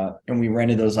we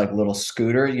rented those like little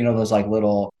scooters, those like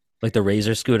little Like the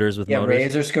razor scooters with yeah, motors.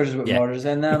 razor scooters with Yeah. motors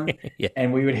in them. Yeah.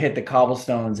 And we would hit the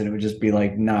cobblestones and it would just be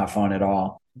like not fun at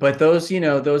all. But those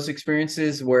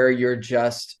experiences where you're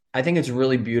just, I think it's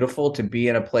really beautiful to be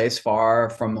in a place far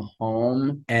from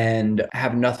home and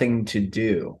have nothing to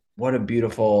do. What a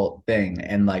beautiful thing.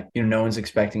 And like, no one's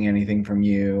expecting anything from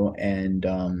you. And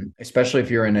especially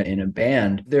if you're in a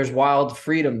band, there's wild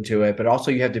freedom to it, but also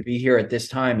you have to be here at this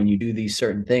time and you do these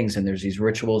certain things and there's these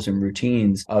rituals and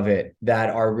routines of it that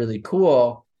are really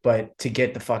cool. But to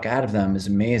get the fuck out of them is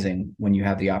amazing when you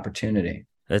have the opportunity.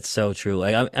 That's so true.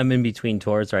 Like I'm in between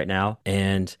tours right now,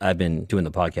 and I've been doing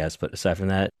the podcast. But aside from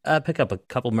that, I pick up a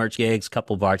couple merch gigs,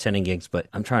 couple bartending gigs. But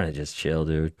I'm trying to just chill,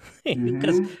 dude,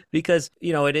 because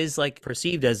Mm-hmm. it is like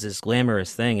perceived as this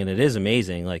glamorous thing, and it is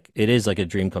amazing. Like it is like a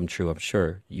dream come true. I'm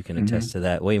sure you can attest Mm-hmm. to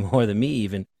that way more than me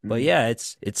even. But yeah,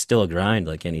 it's still a grind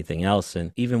like anything else.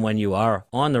 And even when you are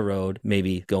on the road,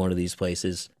 maybe going to these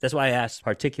places, that's why I asked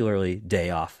particularly day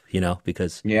off.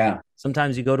 Because Yeah.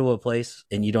 sometimes you go to a place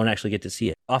and you don't actually get to see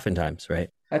it. Oftentimes, right?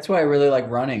 That's why I really like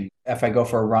running. If I go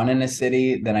for a run in a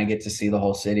city, then I get to see the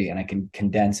whole city and I can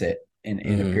condense it in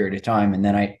a Hmm. period of time. And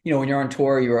then when you're on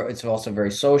tour, it's also very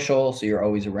social. So you're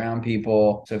always around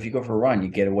people. So if you go for a run, you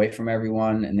get away from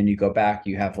everyone and then you go back,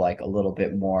 you have like a little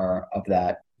bit more of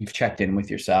that. You've checked in with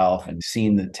yourself and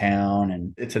seen the town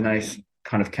and it's a nice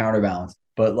kind of counterbalance.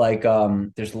 But like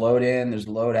there's load in, there's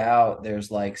load out, there's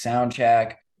like sound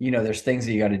check, there's things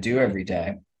that you got to do every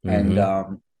day. And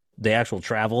Hmm. The actual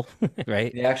travel,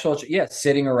 right? the actual, yeah,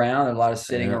 sitting around, a lot of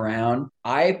sitting Yeah. around.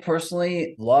 I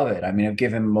personally love it. I mean, I've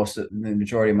given most of the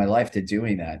majority of my life to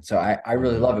doing that. So I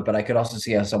really Hmm. love it, but I could also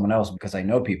see how someone else, because I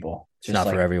know people, It's just not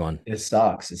for like everyone, it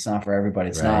sucks. It's not for everybody.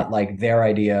 It's right? not like their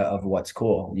idea of what's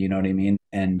cool. You know what I mean?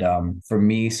 And for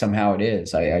me, somehow it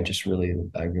is. I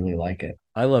really like it.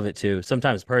 I love it too.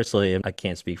 Sometimes personally, and I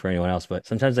can't speak for anyone else, but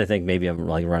sometimes I think maybe I'm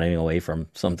like running away from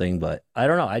something, but I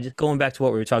don't know. I just going back to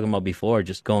what we were talking about before,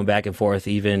 just going back and forth.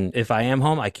 Even if I am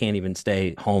home, I can't even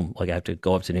stay home. Like I have to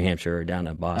go up to New Hampshire or down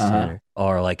to Boston Uh-huh.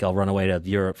 or like I'll run away to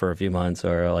Europe for a few months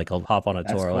or like I'll hop on a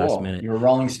That's tour last cool. minute. You're a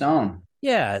Rolling Stone.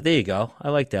 Yeah, there you go. I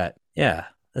like that. Yeah,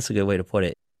 that's a good way to put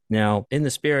it. Now, in the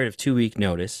spirit of 2 week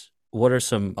notice, what are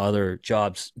some other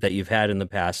jobs that you've had in the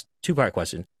past? Two-part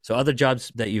question. So, other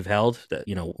jobs that you've held that,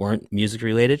 weren't music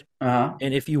related. Uh-huh.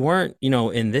 And if you weren't,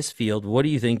 in this field, what do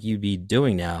you think you'd be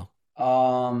doing now?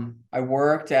 I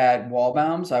worked at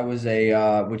Wallbaum's. I was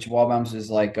which Wallbaum's is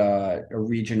like a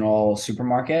regional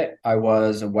supermarket. I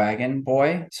was a wagon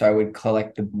boy, so I would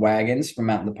collect the wagons from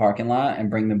out in the parking lot and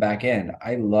bring them back in.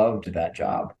 I loved that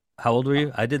job. How old were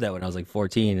you? I did that when I was like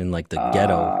 14 in like the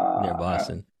ghetto near Uh,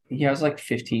 Boston. yeah, I was like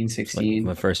 15, It's like my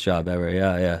 16. first job ever.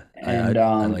 Yeah, yeah. I And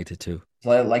I liked it too. so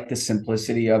I like the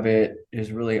simplicity of it. It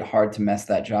was really hard to mess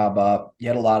that job up. You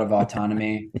had a lot of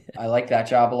autonomy. I like that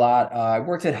job a lot. I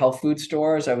worked at health food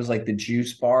stores. I was like the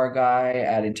juice bar guy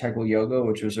at Integral Yoga,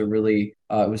 which was it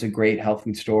was a great health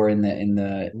food store in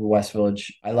the West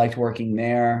Village. I liked working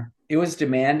there. it was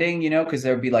demanding, because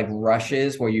there would be like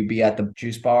rushes where you'd be at the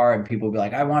juice bar and people would be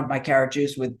like, I want my carrot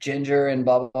juice with ginger and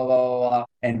blah, blah, blah, blah, blah.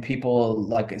 And people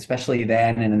like, especially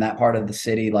then and in that part of the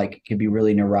city, like it could be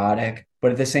really neurotic.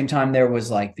 But at the same time, there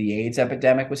was like the AIDS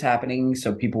epidemic was happening.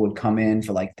 So people would come in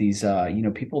for like these,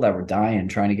 people that were dying,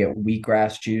 trying to get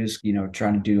wheatgrass juice,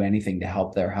 trying to do anything to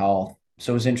help their health.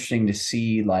 So it was interesting to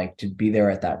see, like, to be there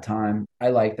at that time. I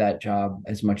like that job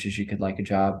as much as you could like a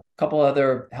job. A couple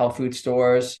other health food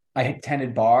stores. I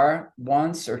attended bar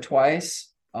once or twice.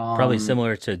 Probably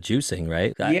similar to juicing,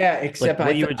 right? Yeah, Like except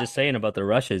what you were just saying about the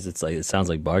rushes, it's like it sounds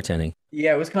like bartending.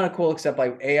 yeah, it was kind of cool, except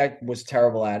like I was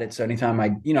terrible at it. So anytime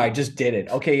I just did it.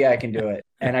 Okay, yeah, I can do it.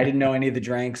 And I didn't know any of the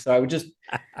drinks. So I would just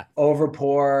over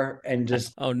pour and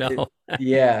just Oh no.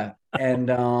 yeah.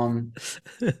 And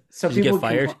so Did you people get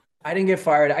fired? I didn't get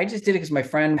fired. I just did it because my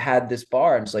friend had this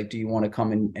bar and it's like, do you want to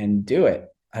come and do it?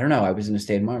 I don't know. I was in a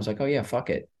state of mind. I was like, oh yeah, fuck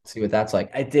it. See what that's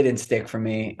like. It didn't stick for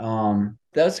me.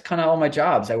 That's kind of all my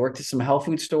jobs. I worked at some health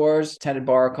food stores, attended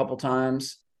bar a couple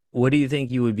times. What do you think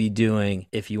you would be doing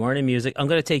if you weren't in music? I'm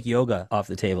going to take yoga off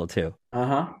the table too.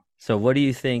 Uh-huh. So what do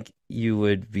you think you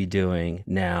would be doing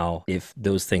now if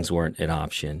those things weren't an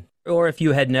option? Or if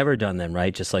you had never done them,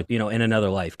 right? Just like, in another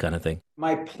life kind of thing.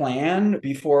 My plan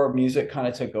before music kind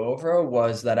of took over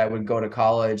was that I would go to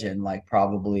college and like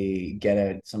probably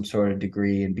get some sort of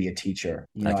degree and be a teacher.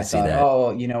 I I can see thought, that.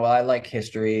 oh, I like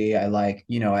history. I like,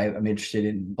 I'm interested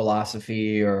in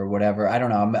philosophy or whatever. I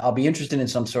don't know. I'll be interested in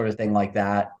some sort of thing like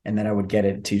that. And then I would get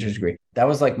a teacher's degree. That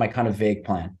was like my kind of vague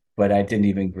plan. But I didn't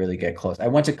even really get close. I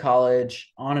went to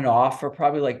college on and off for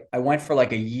probably I went for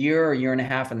like a year and a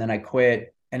half, and then I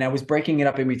quit. And I was breaking it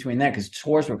up in between that because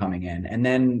tours were coming in. And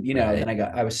then, Right.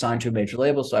 then I was signed to a major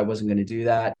label, so I wasn't going to do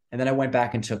that. And then I went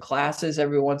back and took classes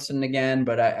every once and again,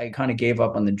 but I kind of gave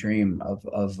up on the dream of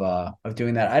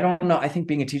doing that. I don't know. I think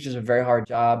being a teacher is a very hard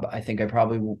job. I think I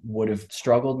probably would have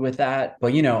struggled with that.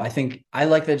 But, I think I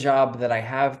like the job that I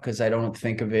have because I don't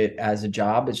think of it as a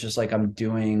job. It's just like I'm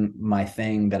doing my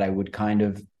thing that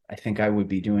I think I would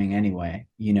be doing anyway.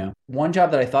 One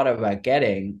job that I thought about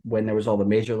getting when there was all the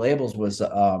major labels was,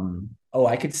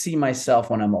 I could see myself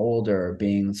when I'm older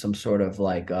being some sort of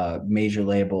like major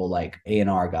label, like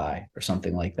A&R guy or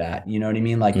something like that. You know what I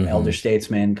mean? Like elder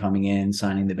statesman coming in,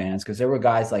 signing the bands. Cause there were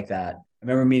guys like that. I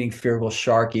remember meeting Fearful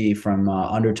Sharkey from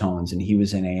Undertones, and he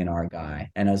was an A&R guy.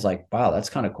 And I was like, wow,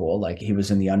 that's kind of cool. Like he was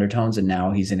in the Undertones and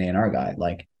now he's an A&R guy.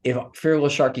 Like if Fearful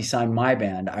Sharkey signed my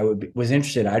band, was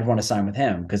interested. I'd want to sign with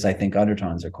him because I think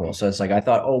Undertones are cool. So it's like, I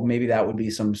thought, oh, maybe that would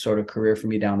be some sort of career for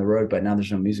me down the road, but now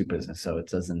there's no music business. So it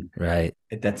doesn't, Right.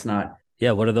 that's not.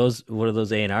 Yeah, what are those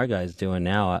A&R guys doing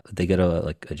now? They got to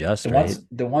like adjust, right?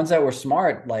 The ones that were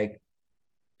smart, like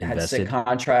had sick Invested.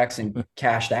 contracts and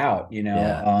cashed out,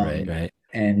 Yeah, right.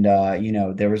 and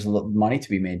there was money to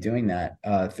be made doing that.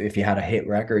 If you had a hit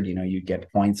record, you'd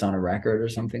get points on a record or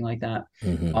something like that.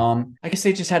 Hmm. I guess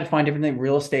they just had to find different things.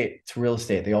 Real estate, it's real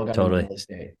estate. They all got into Totally. real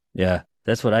estate. Yeah.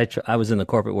 That's what I was in the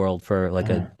corporate world for like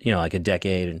Uh, like a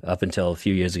decade and up until a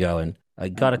few years ago. And I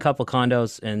got a uh, couple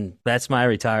condos and that's my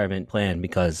retirement plan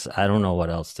because I don't know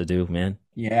what else to do, man.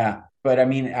 yeah, but I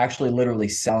mean, actually, literally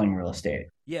selling real estate.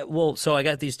 Yeah, well, so I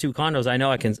got these two condos. I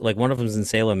know I can like one of them's in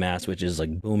Salem, Mass, which is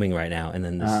like booming right now, and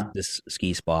then this Uh, this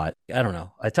ski spot. I don't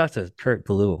know. I talked to Kurt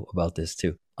Ballou about this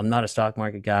too. I'm not a stock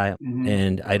market guy, mhm,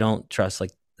 and I don't trust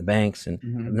like the banks, and I'm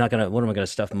mhm. not gonna. What am I gonna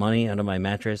stuff money under my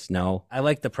mattress? No, I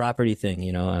like the property thing.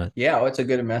 Yeah, oh, it's a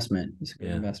good investment. It's a good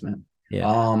Yeah, investment.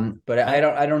 yeah. But I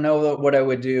I don't know what I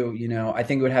would do. I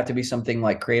think it would have to be something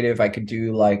like creative. I could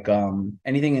do like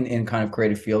anything in kind of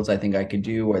creative fields. I think I could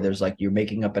do where there's like you're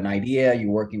making up an idea,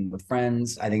 you're working with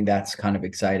friends. I think that's kind of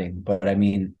exciting. But I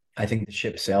mean, I think the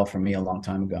ship sailed for me a long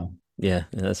time ago. Yeah,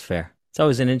 that's fair. It's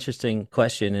always an interesting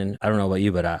question, and I don't know about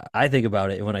you, but I think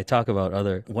about it when I talk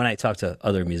when I talk to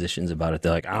other musicians about it,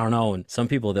 they're like, I don't know, and some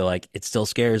people they're like, it still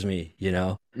scares me.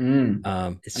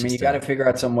 Mm. It's I mean, you just got to figure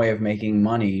out some way of making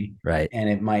money, right. and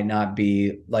it might not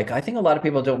be like I think a lot of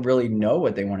people don't really know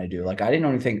what they want to do. Like I didn't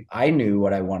even think I knew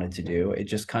what I wanted to do. It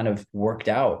just kind of worked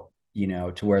out,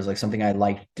 to where it's like something I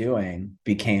liked doing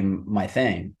became my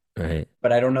thing. Right.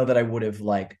 But I don't know that I would have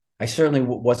like I certainly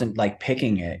wasn't like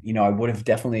picking it. I would have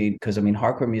definitely because I mean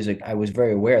hardcore music, I was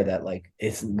very aware that like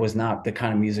it was not the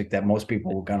kind of music that most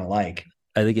people were gonna like.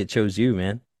 I think it chose you,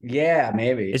 man. Yeah,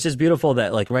 maybe. It's just beautiful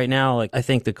that like right now, like I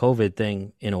think the COVID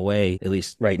thing in a way, at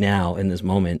least right now in this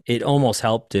moment, it almost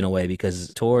helped in a way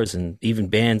because tours and even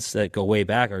bands that go way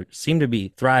back seem to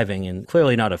be thriving and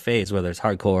clearly not a phase, whether it's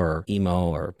hardcore or emo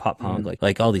or pop punk, Mm-hmm.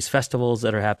 like all these festivals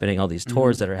that are happening, all these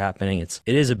tours Mm-hmm. that are happening. It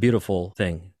is a beautiful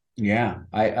thing. Yeah,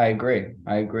 I agree.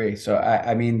 I agree. So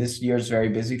I mean, this year's very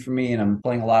busy for me, and I'm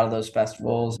playing a lot of those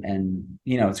festivals, and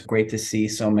it's great to see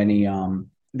so many.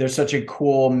 There's such a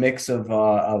cool mix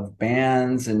of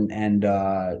bands and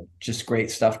just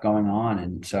great stuff going on,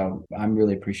 and so I'm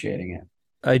really appreciating it.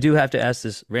 I do have to ask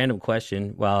this random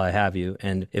question while I have you,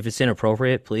 and if it's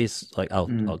inappropriate, please, like, I'll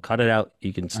Mm, cut it out.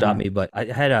 You can stop uh-huh. me. But I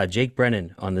had Jake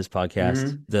Brennan on this podcast,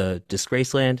 Hmm. the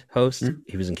Disgraceland host. Hmm.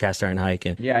 He was in Cast Iron Hike,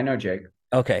 and Yeah, I know Jake.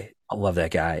 okay, I love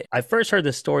that guy. I first heard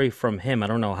this story from him. I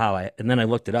don't know how and then I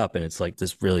looked it up, and it's like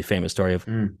this really famous story of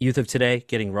Mm. youth of today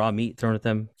getting raw meat thrown at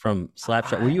them from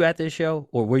Slapshot. Were you I at this show,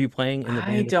 or were you playing in the I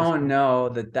band at this don't show? know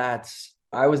that's.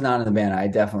 I was not in the band. I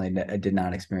definitely did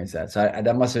not experience that. So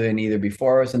that must have been either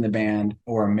before I was in the band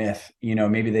or a myth.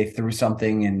 Maybe they threw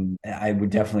something, and I would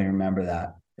definitely remember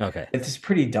that. Okay. It's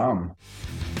pretty dumb.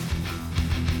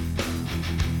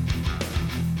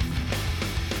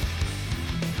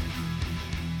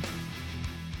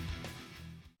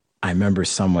 I remember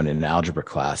someone in an algebra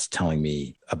class telling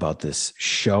me about this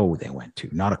show they went to,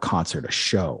 not a concert, a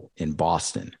show in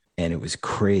Boston. And it was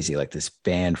crazy. Like this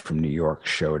band from New York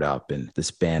showed up, and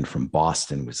this band from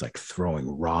Boston was like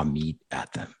throwing raw meat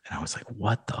at them. And I was like,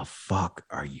 what the fuck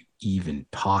are you even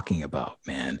talking about,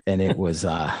 man? And it was,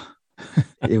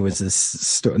 it was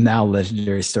this now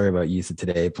legendary story about youth of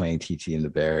today playing TT and the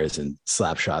Bears, and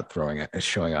Slapshot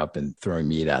showing up and throwing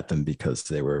meat at them because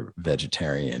they were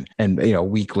vegetarian. And a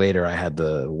week later, I had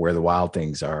the Where the Wild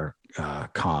Things Are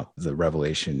comp, the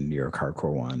Revelation New York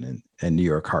Hardcore one, and New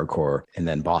York Hardcore, and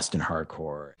then Boston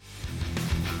Hardcore.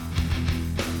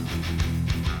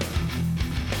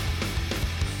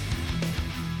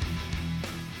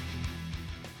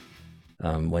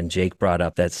 When Jake brought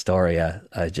up that story, I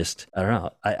don't know.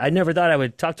 I never thought I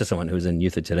would talk to someone who's in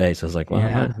Youth of Today. So I was like, well,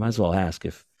 Yeah. might as well ask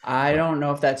if. I don't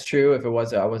know if that's true. If it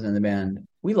was, I wasn't in the band.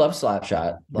 We love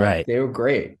Slapshot. Like Right. they were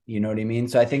great. You know what I mean?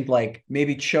 So I think like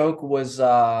maybe Choke was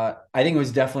I think it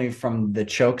was definitely from the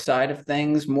Choke side of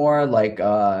things more like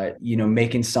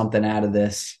making something out of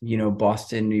this,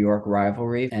 Boston, New York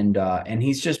rivalry. And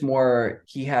he's just more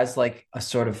he has like a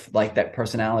sort of like that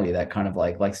personality that kind of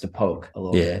like likes to poke a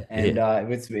little Yeah. bit. And Yeah.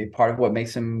 it's part of what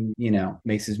makes him,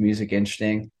 makes his music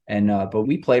interesting. And but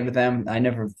we played with them. I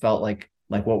never felt like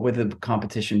what would the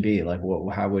competition be like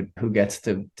who gets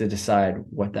to decide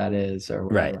what that is or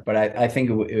Right. whatever. But I think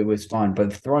it was fun.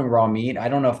 But throwing raw meat, I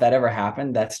don't know if that ever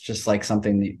happened. That's just like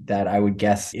something that I would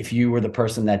guess if you were the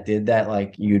person that did that,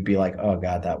 like you'd be like, oh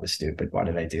god, that was stupid, why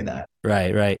did I do that?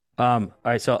 Right. Right. All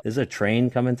right. So there's a train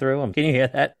coming through. Can you hear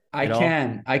that i at all?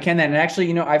 can i can and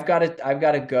actually I've got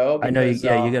to go I know you. because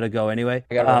Yeah, you got to go anyway.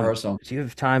 I got a rehearsal. Do you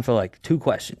have time for like two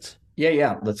questions?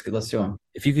 Yeah, let's do them.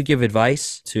 If you could give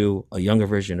advice to a younger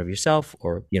version of yourself,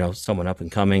 or someone up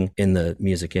and coming in the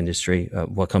music industry,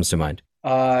 what comes to mind?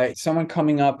 Someone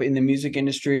coming up in the music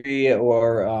industry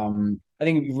or I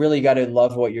think you really got to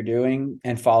love what you're doing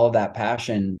and follow that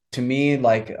passion. To me,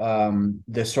 like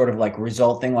the sort of like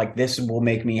result thing, like this will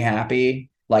make me happy.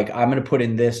 Like I'm going to put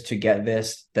in this to get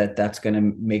this, that's going to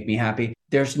make me happy.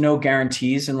 There's no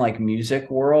guarantees in like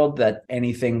music world that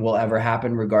anything will ever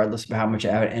happen regardless of how much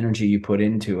energy you put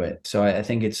into it. So I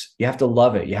think you have to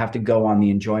love it. You have to go on the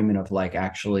enjoyment of like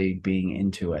actually being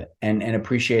into it and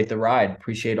appreciate the ride,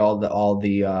 appreciate all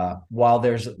the while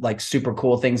there's like super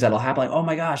cool things that'll happen. Like, oh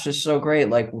my gosh, this is so great.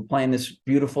 Like we're playing this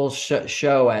beautiful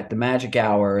show at the Magic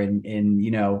Hour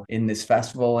in this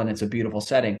festival and it's a beautiful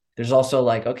setting. There's also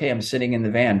like, okay, I'm sitting in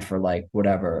the van for like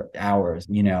whatever hours,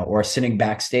 or sitting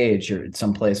backstage or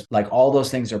someplace. Like all those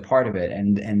things are part of it,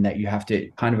 and that you have to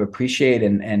kind of appreciate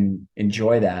and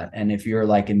enjoy that. And if you're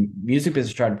like in music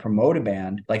business trying to promote a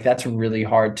band, like that's really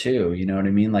hard too. You know what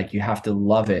I mean? Like you have to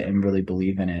love it and really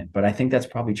believe in it. But I think that's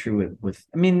probably true with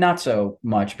I mean, not so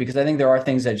much because I think there are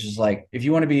things that just like if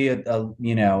you want to be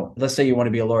let's say you want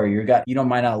to be a lawyer, you don't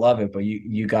might not love it, but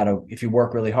you gotta if you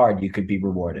work really hard, you could be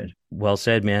rewarded. Well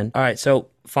said, man. All right, so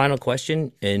final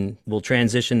question, and we'll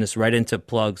transition this right into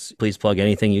plugs. Please plug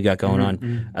anything you got going on.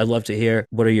 Mm-hmm. I'd love to hear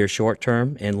what are your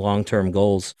short-term and long-term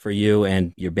goals for you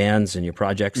and your bands and your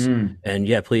projects. And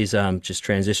yeah, please just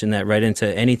transition that right into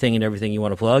anything and everything you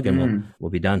want to plug, and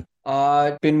we'll be done.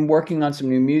 Been working on some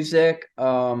new music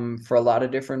for a lot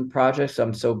of different projects.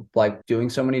 I'm so like doing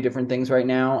so many different things right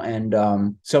now, and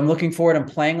so I'm looking forward. I'm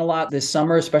playing a lot this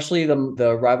summer, especially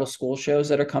the rival school shows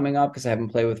that are coming up because I haven't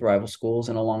played with rival schools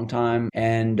in a long time,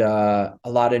 and a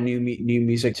lot of new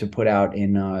music to put out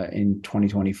in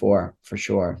 2024 for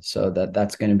sure. So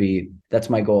that's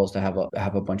my goal is to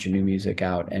have a bunch of new music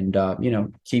out and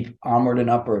keep onward and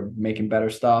upward, making better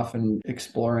stuff and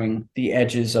exploring the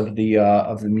edges of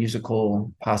the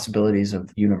musical possibilities of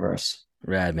the universe.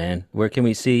 Rad, man. Where can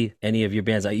we see any of your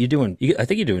bands? I think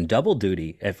you're doing double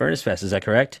duty at Furnace Fest. Is that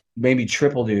correct? Maybe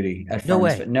triple duty at No Furnace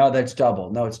way. Fest. No, that's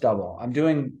double. No, it's double. I'm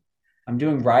doing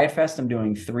Riot Fest. I'm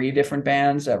doing 3 different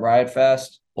bands at Riot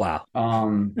Fest. Wow.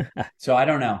 So I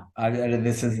don't know.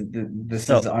 This is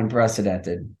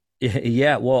unprecedented.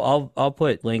 Yeah. Well, I'll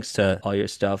put links to all your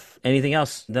stuff. Anything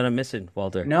else that I'm missing,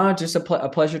 Walter? No, just a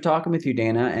pleasure talking with you,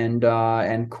 Dana,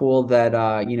 and cool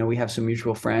that we have some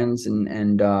mutual friends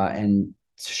and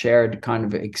shared kind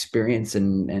of experience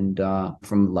and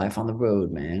from life on the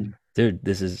road, man. Dude,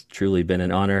 this has truly been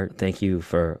an honor. Thank you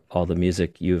for all the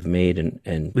music you've made.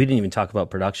 And we didn't even talk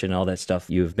about production and all that stuff.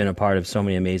 You've been a part of so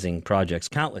many amazing projects,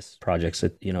 countless projects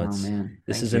that,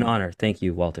 this is an honor. Thank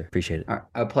you, Walter. Appreciate it.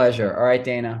 A pleasure. All right,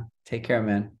 Dana. Take care,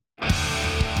 man.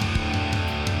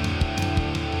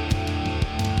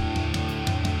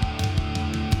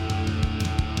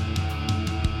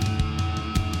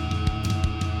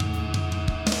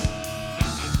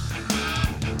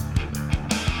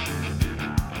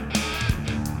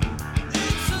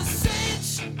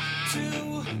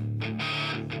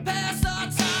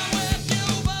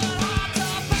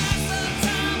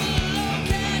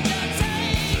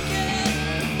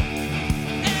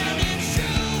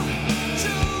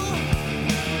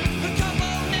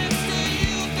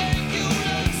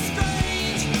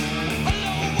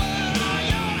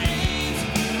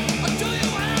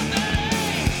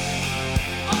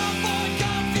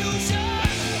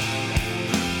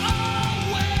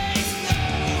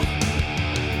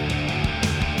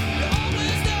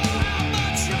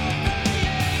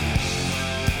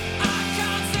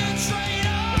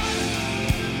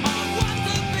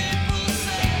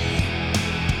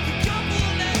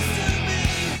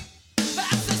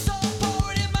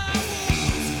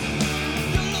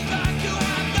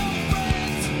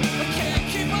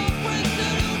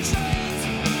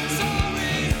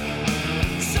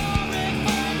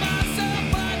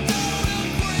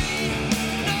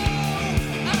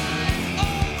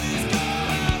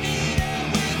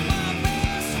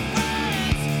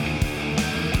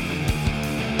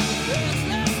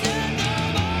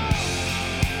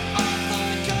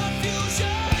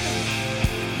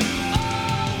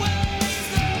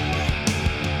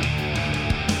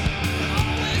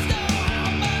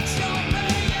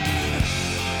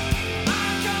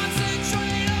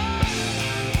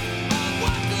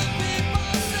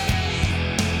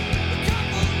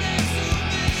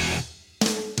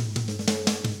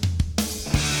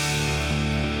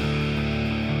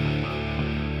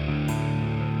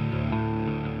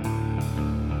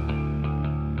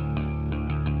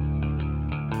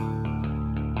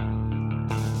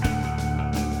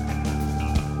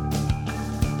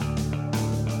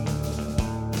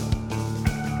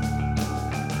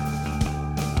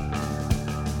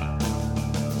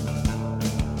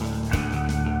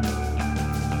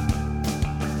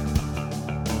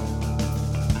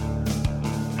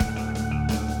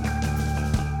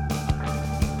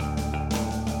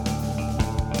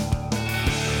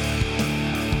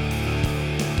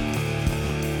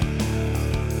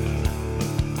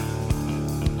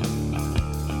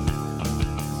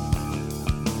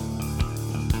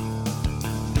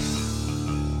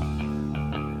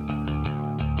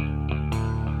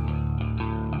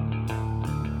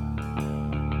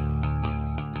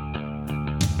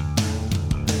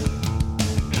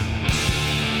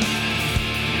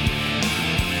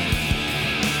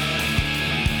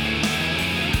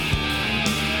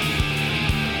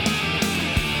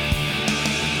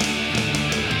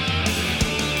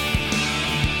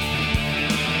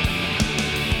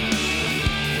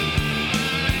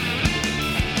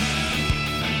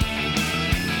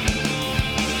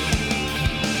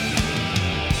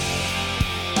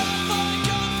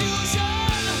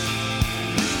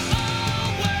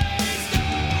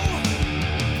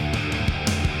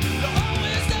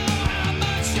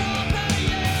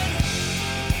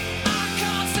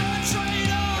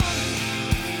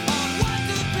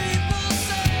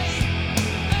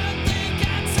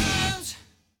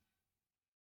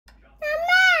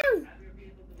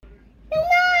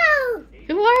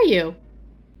 You?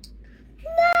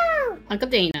 No. Uncle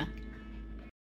Dana.